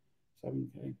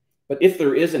 7K. But if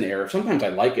there is an error, sometimes I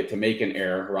like it to make an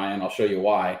error, Ryan. I'll show you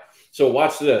why. So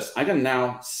watch this. I can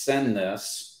now send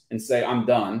this and say, I'm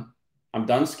done. I'm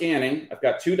done scanning. I've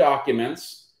got 2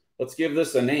 documents. Let's give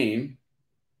this a name.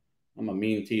 I'm a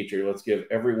mean teacher. Let's give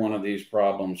every one of these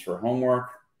problems for homework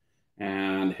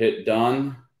and hit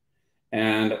done.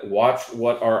 And watch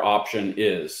what our option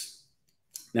is.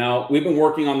 Now, we've been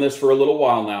working on this for a little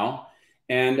while now.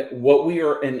 And what we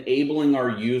are enabling our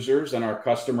users and our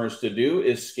customers to do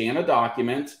is scan a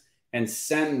document and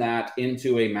send that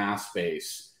into a math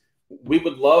space. We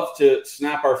would love to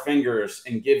snap our fingers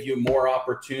and give you more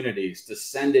opportunities to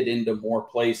send it into more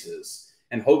places.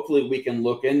 And hopefully we can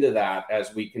look into that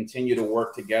as we continue to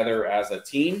work together as a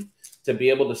team to be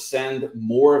able to send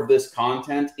more of this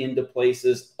content into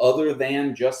places other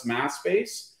than just math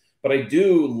space. But I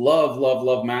do love, love,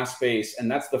 love math space. And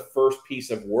that's the first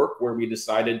piece of work where we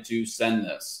decided to send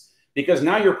this. Because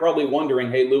now you're probably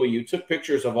wondering, hey, Louis, you took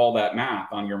pictures of all that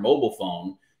math on your mobile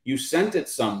phone. You sent it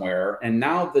somewhere. And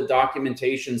now the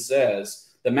documentation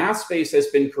says the math space has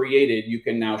been created. You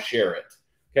can now share it.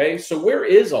 Okay, so where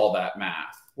is all that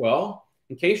math? Well,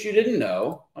 in case you didn't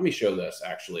know, let me show this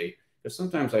actually, because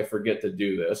sometimes I forget to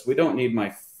do this. We don't need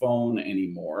my phone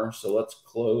anymore. So let's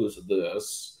close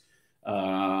this.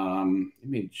 Give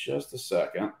me just a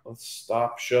second. Let's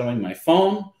stop showing my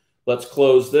phone. Let's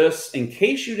close this. In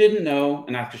case you didn't know,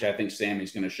 and actually I think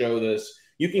Sammy's going to show this,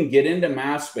 you can get into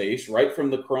MathSpace right from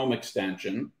the Chrome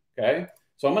extension. Okay,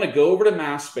 so I'm going to go over to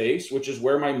MathSpace, which is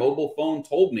where my mobile phone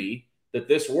told me that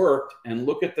this worked. And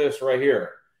look at this right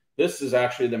here. This is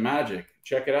actually the magic.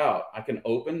 Check it out. I can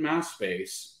open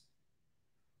MathSpace.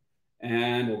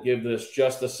 And we'll give this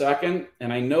just a second.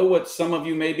 And I know what some of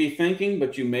you may be thinking,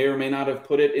 but you may or may not have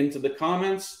put it into the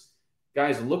comments.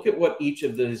 Guys, look at what each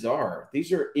of these are.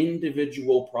 These are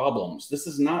individual problems. This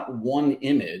is not one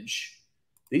image.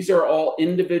 These are all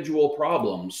individual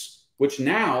problems, which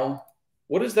now,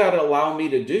 what does that allow me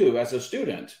to do as a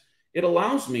student? It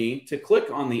allows me to click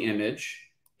on the image,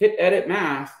 hit edit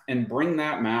math, and bring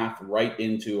that math right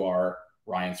into our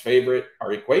Ryan's favorite,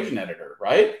 our equation editor,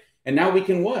 right? And now we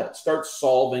can what? Start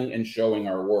solving and showing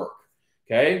our work,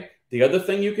 okay? The other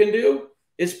thing you can do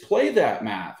is play that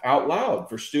math out loud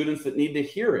for students that need to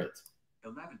hear it.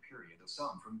 11 period of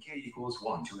sum from k equals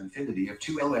 1 to infinity of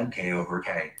 2 ln k over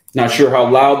k. Not sure how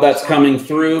loud that's coming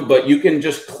through, but you can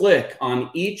just click on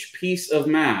each piece of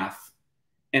math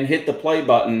and hit the play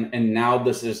button, and now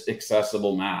this is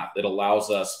accessible math. It allows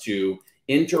us to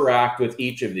interact with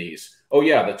each of these. Oh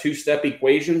yeah, the 2-step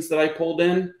equations that I pulled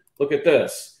in, look at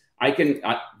this.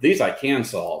 These I can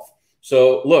solve.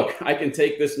 So look, I can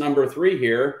take this number 3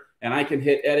 here and I can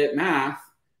hit edit math,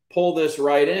 pull this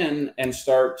right in and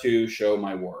start to show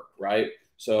my work, right?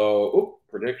 So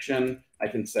prediction, I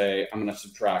can say I'm going to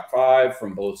subtract 5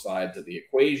 from both sides of the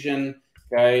equation,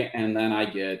 okay? And then I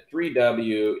get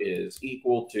 3w is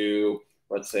equal to,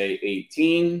 let's say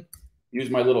 18. Use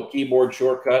my little keyboard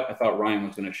shortcut. I thought Ryan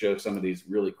was going to show some of these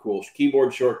really cool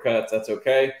keyboard shortcuts. That's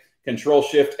okay. Control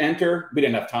Shift Enter. We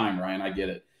didn't have time, Ryan. I get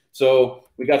it. So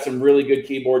we got some really good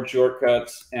keyboard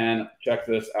shortcuts, and check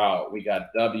this out. We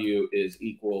got W is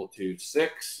equal to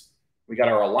 6. We got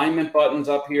our alignment buttons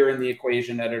up here in the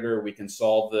equation editor. We can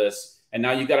solve this. And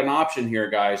now you got an option here,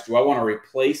 guys. Do I want to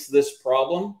replace this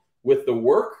problem with the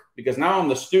work? Because now I'm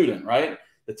the student, right?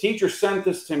 The teacher sent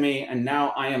this to me, and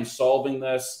now I am solving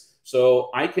this. So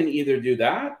I can either do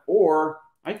that, or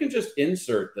I can just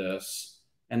insert this,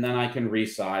 and then I can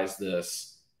resize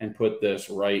this and put this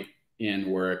right in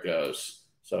where it goes.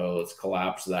 So let's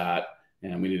collapse that,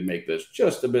 and we need to make this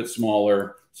just a bit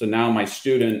smaller. So now my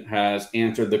student has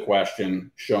answered the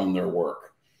question, shown their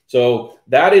work. So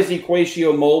that is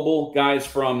Equatio Mobile, guys,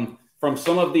 from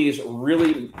some of these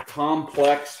really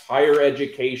complex higher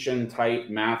education type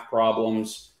math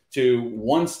problems to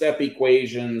one-step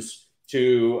equations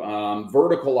to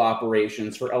vertical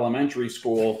operations for elementary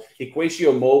school.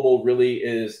 Equatio Mobile really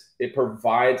is, it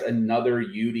provides another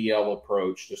UDL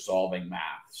approach to solving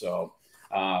math. So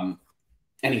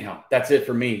anyhow, that's it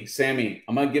for me. Sammy,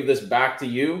 I'm going to give this back to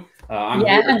you. I'm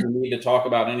here if you need to talk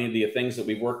about any of the things that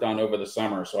we've worked on over the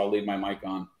summer, so I'll leave my mic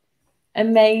on.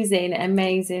 Amazing,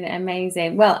 amazing,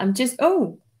 amazing. Well, I'm just,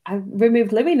 oh, I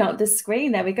removed Louis, not the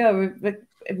screen. There we go.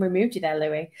 Removed you there,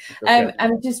 Louis. Okay.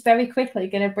 I'm just very quickly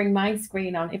going to bring my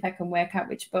screen on if I can work out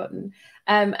which button.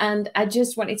 And I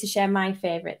just wanted to share my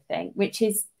favorite thing, which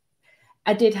is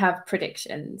I did have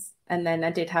predictions, and then I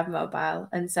did have mobile.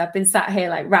 And so I've been sat here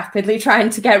like rapidly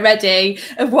trying to get ready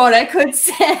of what I could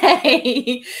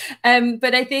say.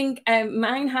 But I think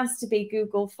mine has to be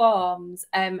Google Forms.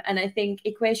 And I think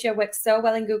Equatio works so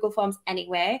well in Google Forms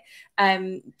anyway.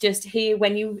 Just here,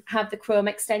 when you have the Chrome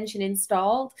extension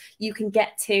installed, you can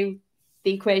get to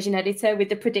the equation editor with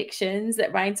the predictions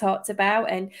that Ryan talked about,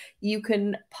 and you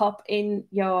can pop in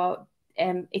your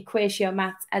Equatio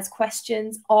maths as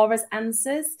questions or as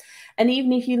answers. And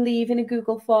even if you leave in a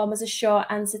Google form as a short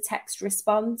answer text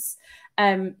response,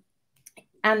 and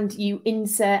you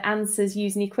insert answers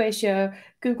using Equatio,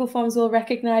 Google Forms will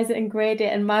recognize it and grade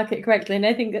it and mark it correctly. And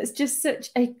I think that's just such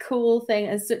a cool thing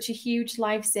and such a huge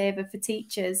lifesaver for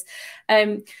teachers.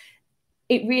 It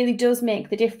really does make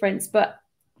the difference. But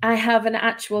I have an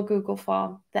actual Google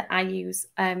form that I use.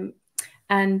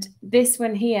 And this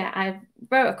one here, I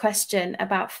wrote a question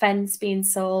about fence being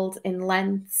sold in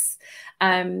lengths.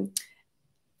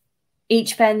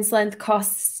 Each fence length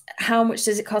costs, how much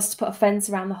does it cost to put a fence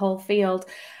around the whole field?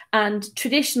 And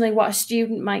traditionally what a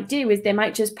student might do is they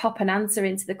might just pop an answer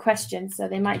into the question. So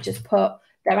they might just put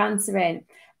their answer in.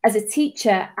 As a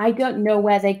teacher, I don't know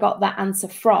where they got that answer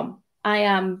from. I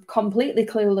am completely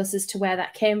clueless as to where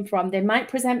that came from. They might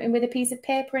present me with a piece of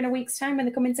paper in a week's time when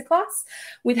they come into class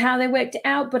with how they worked it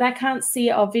out, but I can't see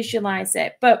it or visualize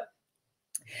it. But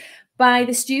by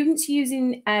the students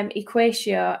using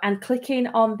Equatio and clicking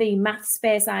on the math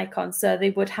space icon, so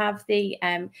they would have the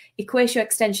Equatio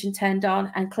extension turned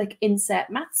on and click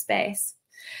insert math space,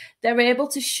 they're able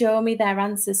to show me their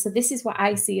answers. So this is what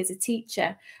I see as a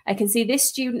teacher. I can see this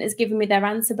student has given me their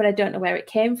answer, but I don't know where it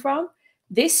came from.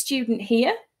 This student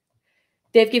here,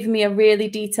 they've given me a really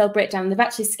detailed breakdown. They've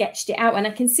actually sketched it out, and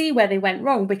I can see where they went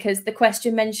wrong because the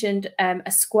question mentioned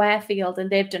a square field and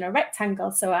they've done a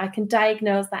rectangle. So I can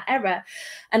diagnose that error,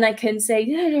 and I can say,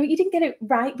 no, you didn't get it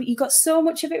right, but you got so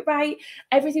much of it right.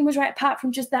 Everything was right apart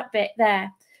from just that bit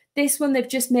there. This one, they've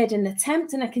just made an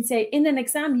attempt, and I can say in an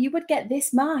exam, you would get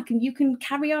this mark, and you can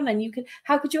carry on, and you can,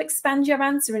 how could you expand your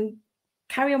answer and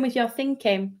carry on with your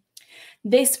thinking?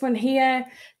 This one here,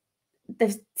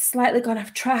 they've slightly gone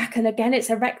off track, and again it's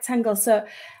a rectangle. So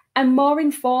I'm more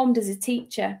informed as a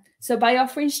teacher. So by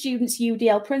offering students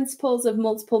UDL principles of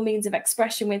multiple means of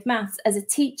expression with maths, as a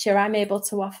teacher I'm able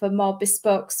to offer more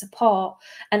bespoke support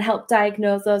and help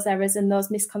diagnose those errors and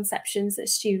those misconceptions that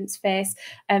students face.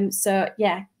 So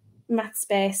yeah, math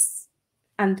space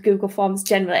and Google Forms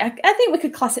generally, I think we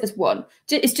could class it as one.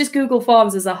 It's just Google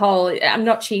Forms as a whole. I'm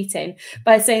not cheating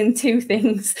by saying two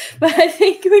things, but I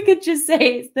think we could just say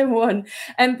it's the one.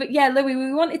 But yeah, Louis,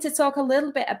 we wanted to talk a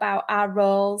little bit about our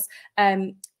roles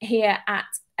here at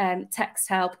Text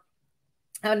Help.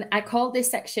 And I called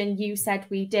this section You Said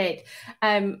We Did.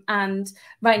 And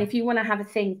Ryan, if you want to have a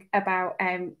think about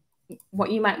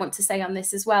what you might want to say on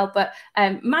this as well. But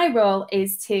my role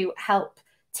is to help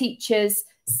teachers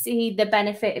see the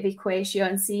benefit of Equatio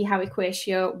and see how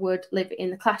Equatio would live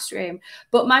in the classroom.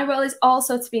 But my role is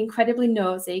also to be incredibly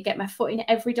nosy, get my foot in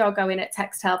every door going at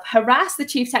Text Help, harass the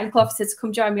Chief Technical Officer to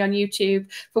come join me on YouTube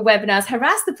for webinars,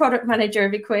 harass the product manager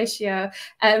of Equatio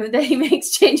that he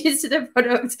makes changes to the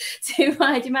product to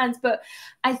my demands. But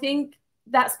I think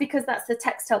that's because that's the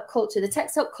Texthelp culture. The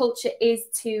Texthelp culture is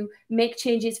to make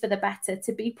changes for the better,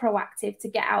 to be proactive, to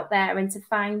get out there and to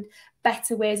find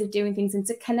better ways of doing things and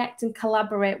to connect and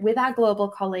collaborate with our global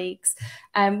colleagues.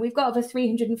 We've got over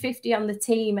 350 on the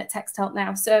team at Texthelp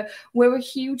now. So we're a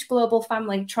huge global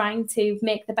family trying to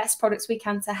make the best products we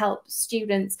can to help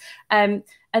students. And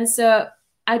so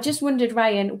I just wondered,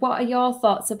 Ryan, what are your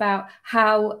thoughts about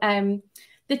how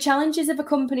the challenges of a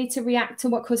company to react to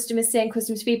what customers say and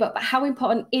customers' feedback, but how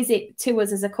important is it to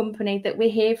us as a company that we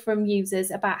hear from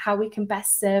users about how we can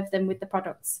best serve them with the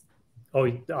products? Oh,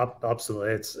 absolutely!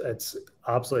 It's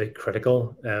absolutely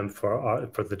critical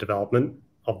for the development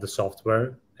of the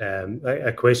software.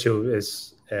 Equatio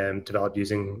is developed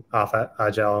using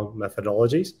agile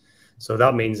methodologies, so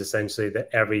that means essentially that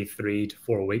every 3 to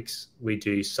 4 weeks we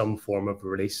do some form of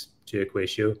release to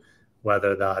Equatio,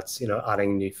 whether that's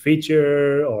adding a new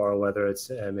feature or whether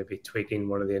it's maybe tweaking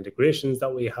one of the integrations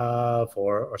that we have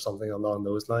or something along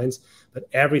those lines. But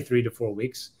every 3 to 4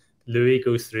 weeks, Louis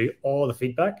goes through all the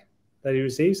feedback that he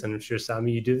receives, and I'm sure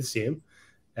Sammy, you do the same,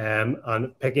 and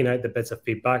picking out the bits of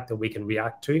feedback that we can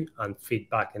react to and feed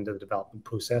back into the development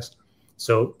process.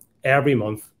 So every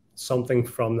month, something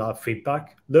from that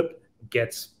feedback loop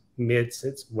makes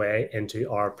its way into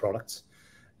our products.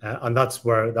 And that's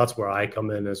where I come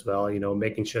in as well,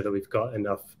 making sure that we've got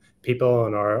enough people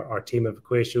on our team of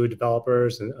Equatio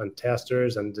developers and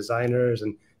testers and designers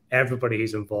and everybody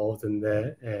who's involved in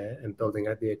building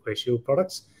out the Equatio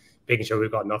products, making sure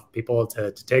we've got enough people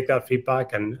to take that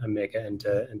feedback and make it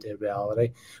into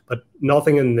reality. But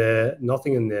nothing in the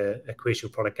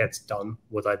Equatio product gets done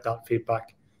without that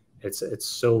feedback. It's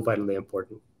so vitally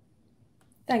important.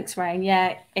 Thanks, Ryan.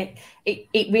 Yeah,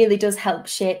 it really does help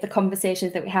shape the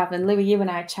conversations that we have. And Louis, you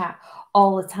and I chat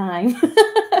all the time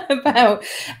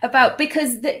about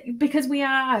because we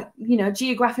are,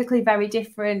 geographically very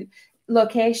different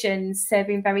locations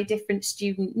serving very different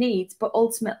student needs. But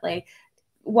ultimately,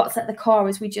 what's at the core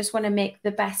is we just want to make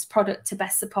the best product to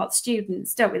best support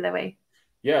students, don't we, Louis?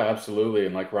 Yeah, absolutely.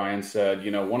 And like Ryan said,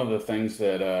 one of the things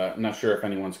that I'm not sure if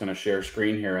anyone's going to share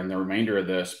screen here in the remainder of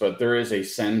this, but there is a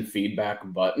send feedback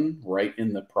button right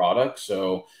in the product.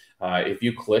 So if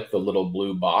you click the little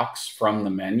blue box from the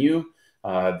menu,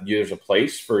 there's a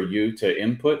place for you to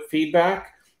input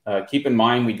feedback. Keep in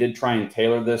mind, we did try and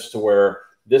tailor this to where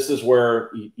this is where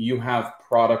you have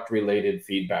product related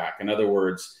feedback. In other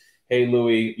words, hey,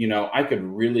 Louis, I could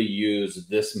really use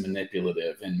this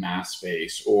manipulative in math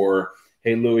space, or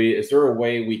hey, Louis, is there a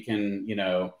way we can,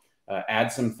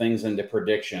 add some things into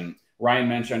prediction? Ryan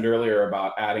mentioned earlier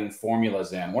about adding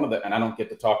formulas in. And I don't get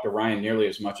to talk to Ryan nearly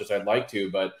as much as I'd like to,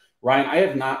 but Ryan, I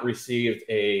have not received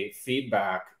a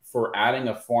feedback for adding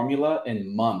a formula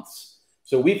in months.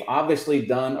 So we've obviously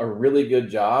done a really good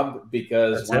job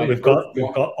because we've got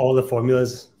all the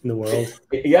formulas in the world.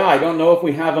 Yeah, I don't know if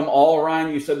we have them all,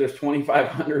 Ryan. You said there's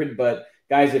 2,500, but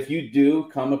guys, if you do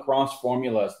come across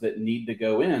formulas that need to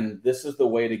go in, this is the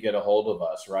way to get a hold of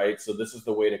us, right? So this is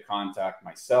the way to contact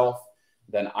myself.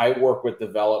 Then I work with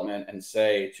development and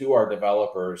say to our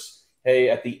developers, hey,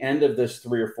 at the end of this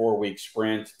 3 or 4 week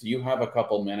sprint, do you have a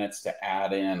couple minutes to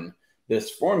add in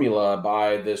this formula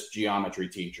by this geometry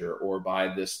teacher or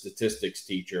by this statistics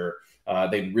teacher?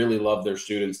 They'd really love their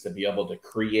students to be able to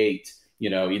create,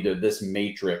 either this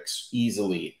matrix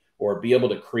easily or be able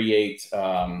to create,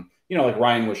 like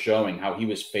Ryan was showing how he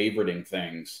was favoriting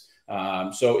things.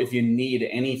 So if you need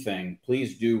anything,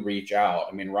 please do reach out.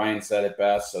 I mean, Ryan said it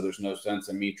best, so there's no sense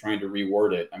in me trying to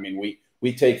reword it. I mean,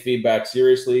 we take feedback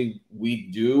seriously. We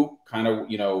do kind of,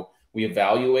 we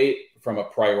evaluate from a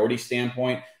priority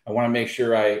standpoint. I want to make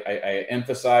sure I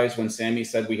emphasize when Sammy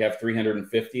said we have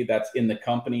 350, that's in the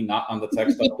company, not on the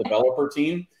Texthelp developer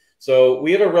team. So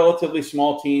we have a relatively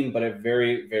small team, but a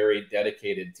very, very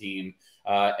dedicated team.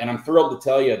 And I'm thrilled to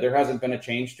tell you there hasn't been a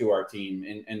change to our team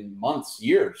in months,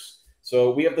 years.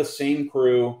 So we have the same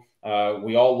crew.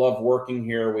 We all love working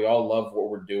here. We all love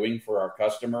what we're doing for our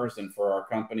customers and for our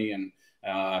company. And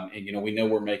we know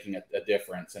we're making a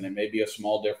difference. And it may be a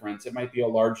small difference. It might be a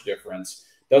large difference.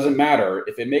 Doesn't matter.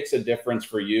 If it makes a difference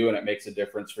for you and it makes a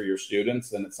difference for your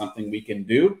students, then it's something we can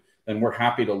do. Then we're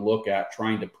happy to look at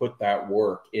trying to put that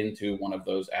work into one of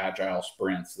those agile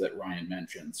sprints that Ryan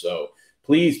mentioned. So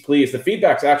please, the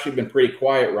feedback's actually been pretty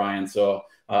quiet, Ryan. So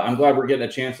I'm glad we're getting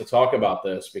a chance to talk about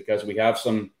this because we have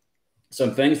some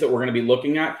things that we're going to be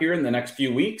looking at here in the next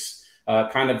few weeks,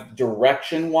 kind of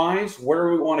direction-wise, where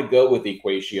do we want to go with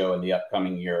Equatio in the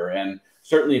upcoming year? And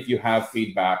certainly if you have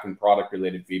feedback and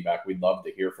product-related feedback, we'd love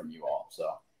to hear from you all. So.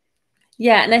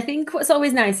 Yeah, and I think what's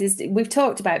always nice is we've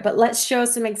talked about it, but let's show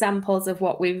some examples of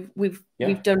what we've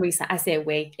done recently. I say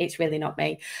we, it's really not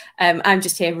me. I'm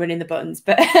just here running the buttons,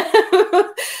 but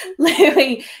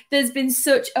Louis, there's been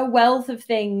such a wealth of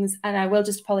things, and I will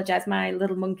just apologize. My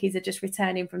little monkeys are just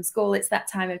returning from school. It's that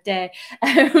time of day.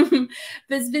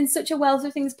 There's been such a wealth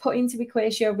of things put into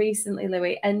Equatio recently,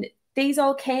 Louis, and these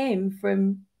all came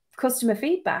from customer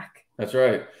feedback. That's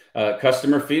right.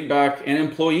 Customer feedback and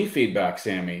employee feedback,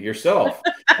 Sammy, yourself.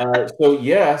 So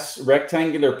yes,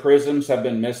 rectangular prisms have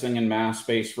been missing in math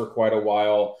space for quite a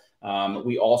while.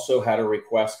 We also had a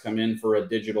request come in for a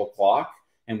digital clock,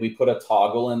 and we put a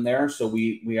toggle in there. So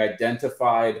we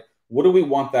identified, what do we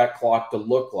want that clock to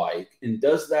look like? And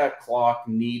does that clock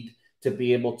need to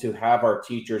be able to have our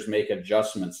teachers make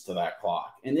adjustments to that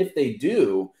clock? And if they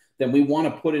do, then we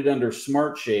want to put it under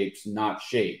smart shapes, not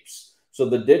shapes. So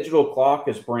the digital clock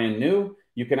is brand new.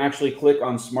 You can actually click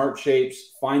on smart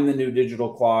shapes, find the new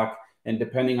digital clock, and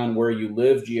depending on where you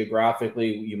live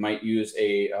geographically, you might use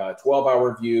a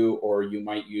 12-hour view, or you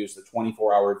might use the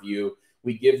 24-hour view.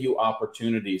 We give you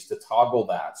opportunities to toggle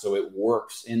that so it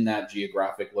works in that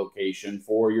geographic location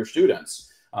for your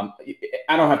students. I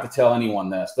don't have to tell anyone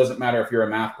this. Doesn't matter if you're a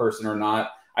math person or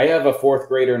not. I have a 4th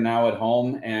grader now at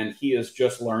home, and he is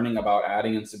just learning about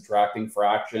adding and subtracting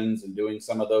fractions and doing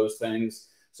some of those things.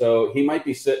 So he might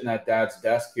be sitting at dad's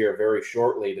desk here very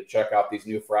shortly to check out these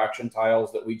new fraction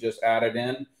tiles that we just added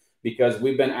in, because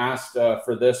we've been asked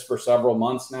for this for several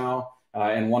months now.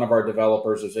 And one of our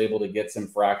developers was able to get some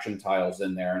fraction tiles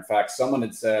in there. In fact, someone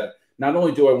had said, not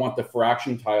only do I want the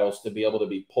fraction tiles to be able to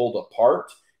be pulled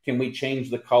apart, can we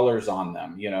change the colors on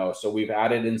them? You know, so we've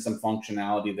added in some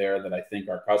functionality there that I think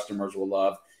our customers will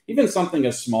love. Even something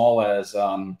as small as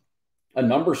a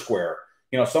number square.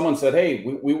 You know, someone said, hey,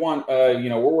 we want, you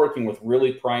know, we're working with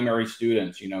really primary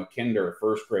students, you know, kinder,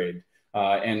 1st grade,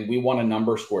 and we want a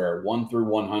number square, 1 through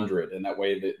 100. And that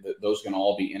way that those can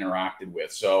all be interacted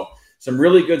with. So some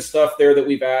really good stuff there that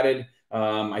we've added.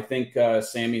 I think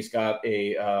Sammy's got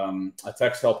a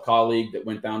Text Help colleague that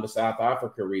went down to South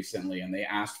Africa recently, and they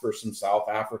asked for some South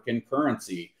African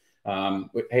currency.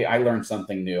 Hey, I learned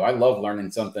something new. I love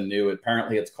learning something new.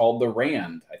 Apparently, it's called the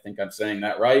Rand. I think I'm saying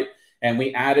that right. And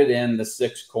we added in the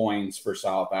 6 coins for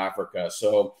South Africa.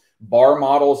 So bar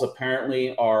models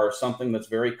apparently are something that's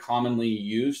very commonly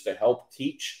used to help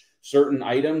teach certain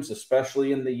items,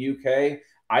 especially in the UK.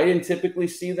 I didn't typically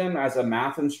see them as a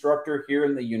math instructor here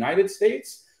in the United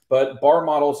States, but bar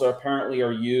models apparently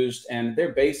are used, and they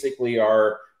basically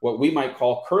are what we might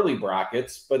call curly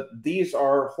brackets, but these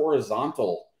are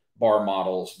horizontal bar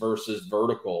models versus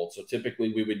vertical. So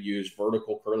typically we would use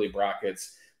vertical curly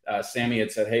brackets. Sammy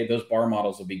had said, hey, those bar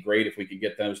models would be great if we could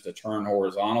get those to turn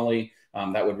horizontally.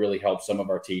 That would really help some of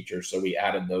our teachers. So we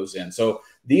added those in. So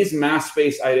these math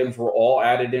space items were all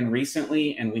added in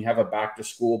recently, and we have a back to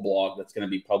school blog that's going to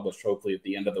be published hopefully at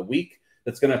the end of the week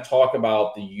that's going to talk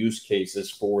about the use cases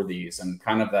for these and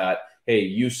kind of that, hey,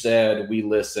 you said, we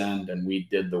listened, and we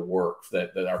did the work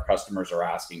that our customers are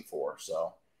asking for.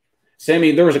 So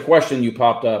Sammy, there was a question you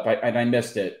popped up, and I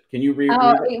missed it. Can you read?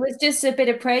 Oh, it was just a bit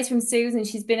of praise from Susan.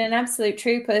 She's been an absolute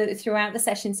trooper throughout the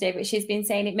session today, but she's been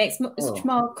saying it makes much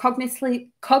more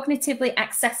cognitively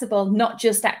accessible, not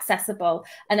just accessible.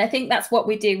 And I think that's what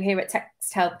we do here at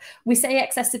Text Help. We say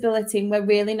accessibility, and we're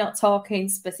really not talking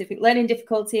specific learning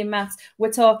difficulty in maths.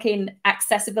 We're talking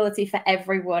accessibility for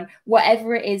everyone.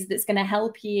 Whatever it is that's going to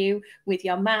help you with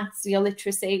your maths, your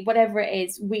literacy, whatever it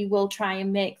is, we will try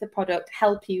and make the product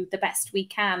help you the best we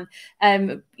can.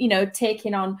 You know,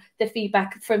 taking on the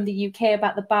feedback from the UK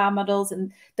about the bar models,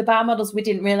 and the bar models we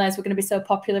didn't realize were going to be so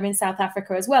popular in South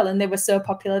Africa as well, and they were so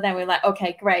popular then. We were like,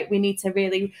 okay, great, we need to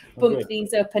really bump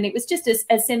these up. And it was just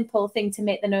a simple thing to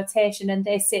make the notation, and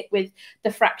they sit with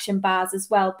the fraction bars as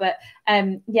well. But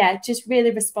yeah, just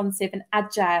really responsive and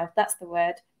agile. That's the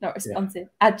word. Not responsive,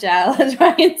 agile, as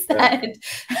Ryan said.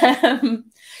 Yeah.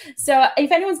 So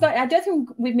if anyone's got, I don't think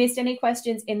we've missed any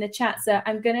questions in the chat, so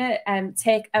I'm going to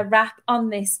take a wrap on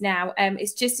this now.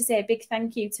 It's just to say a big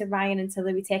thank you to Ryan and to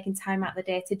Louis taking time out of the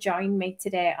day to join me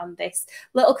today on this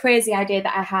little crazy idea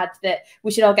that I had, that we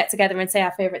should all get together and say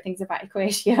our favourite things about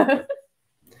Equatio.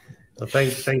 Well,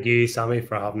 thank you, Sammy,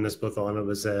 for having us both on. It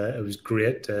was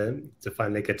great to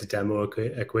finally get to demo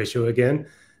Equatio again.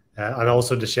 And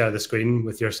also to share the screen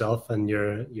with yourself and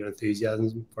your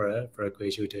enthusiasm for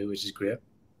Equatio too, which is great.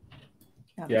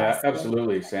 Yeah,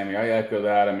 absolutely, Sammy. I echo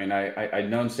that. I mean, I'd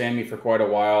known Sammy for quite a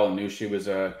while and knew she was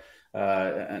an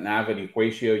avid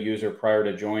Equatio user prior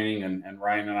to joining, and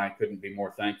Ryan and I couldn't be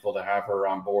more thankful to have her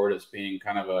on board as being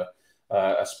kind of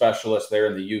a specialist there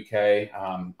in the UK.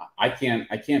 I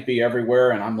can't be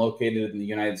everywhere, and I'm located in the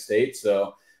United States,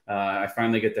 so I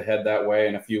finally get to head that way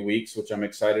in a few weeks, which I'm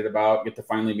excited about. Get to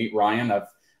finally meet Ryan.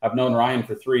 I've known Ryan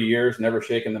for 3 years, never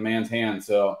shaken the man's hand,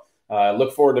 so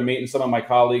look forward to meeting some of my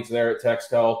colleagues there at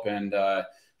TextHelp, and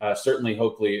certainly,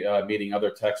 hopefully, meeting other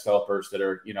text helpers that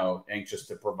are, anxious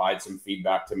to provide some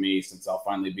feedback to me, since I'll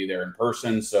finally be there in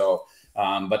person. So,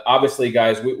 but obviously,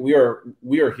 guys, we are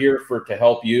here to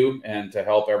help you and to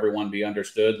help everyone be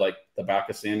understood, like the back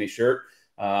of Sammy's shirt.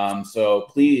 So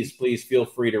please feel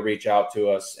free to reach out to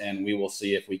us, and we will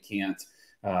see if we can't,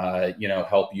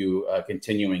 help you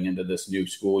continuing into this new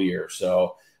school year.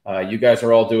 So. You guys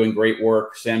are all doing great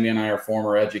work. Sammy and I are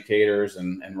former educators,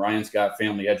 and Ryan's got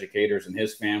family educators in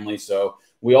his family. So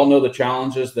we all know the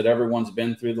challenges that everyone's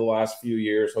been through the last few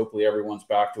years. Hopefully everyone's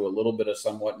back to a little bit of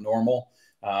somewhat normal.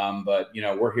 But,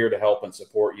 we're here to help and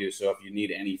support you. So if you need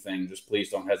anything, just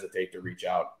please don't hesitate to reach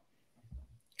out.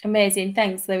 Amazing.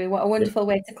 Thanks, Louis. What a wonderful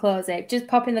way to close it. Just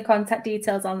pop in the contact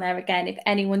details on there again. If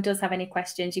anyone does have any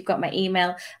questions, you've got my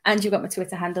email and you've got my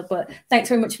Twitter handle. But thanks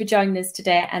very much for joining us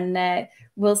today, and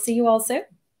we'll see you all soon.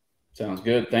 Sounds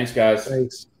good. Thanks, guys.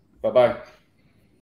 Thanks. Bye-bye.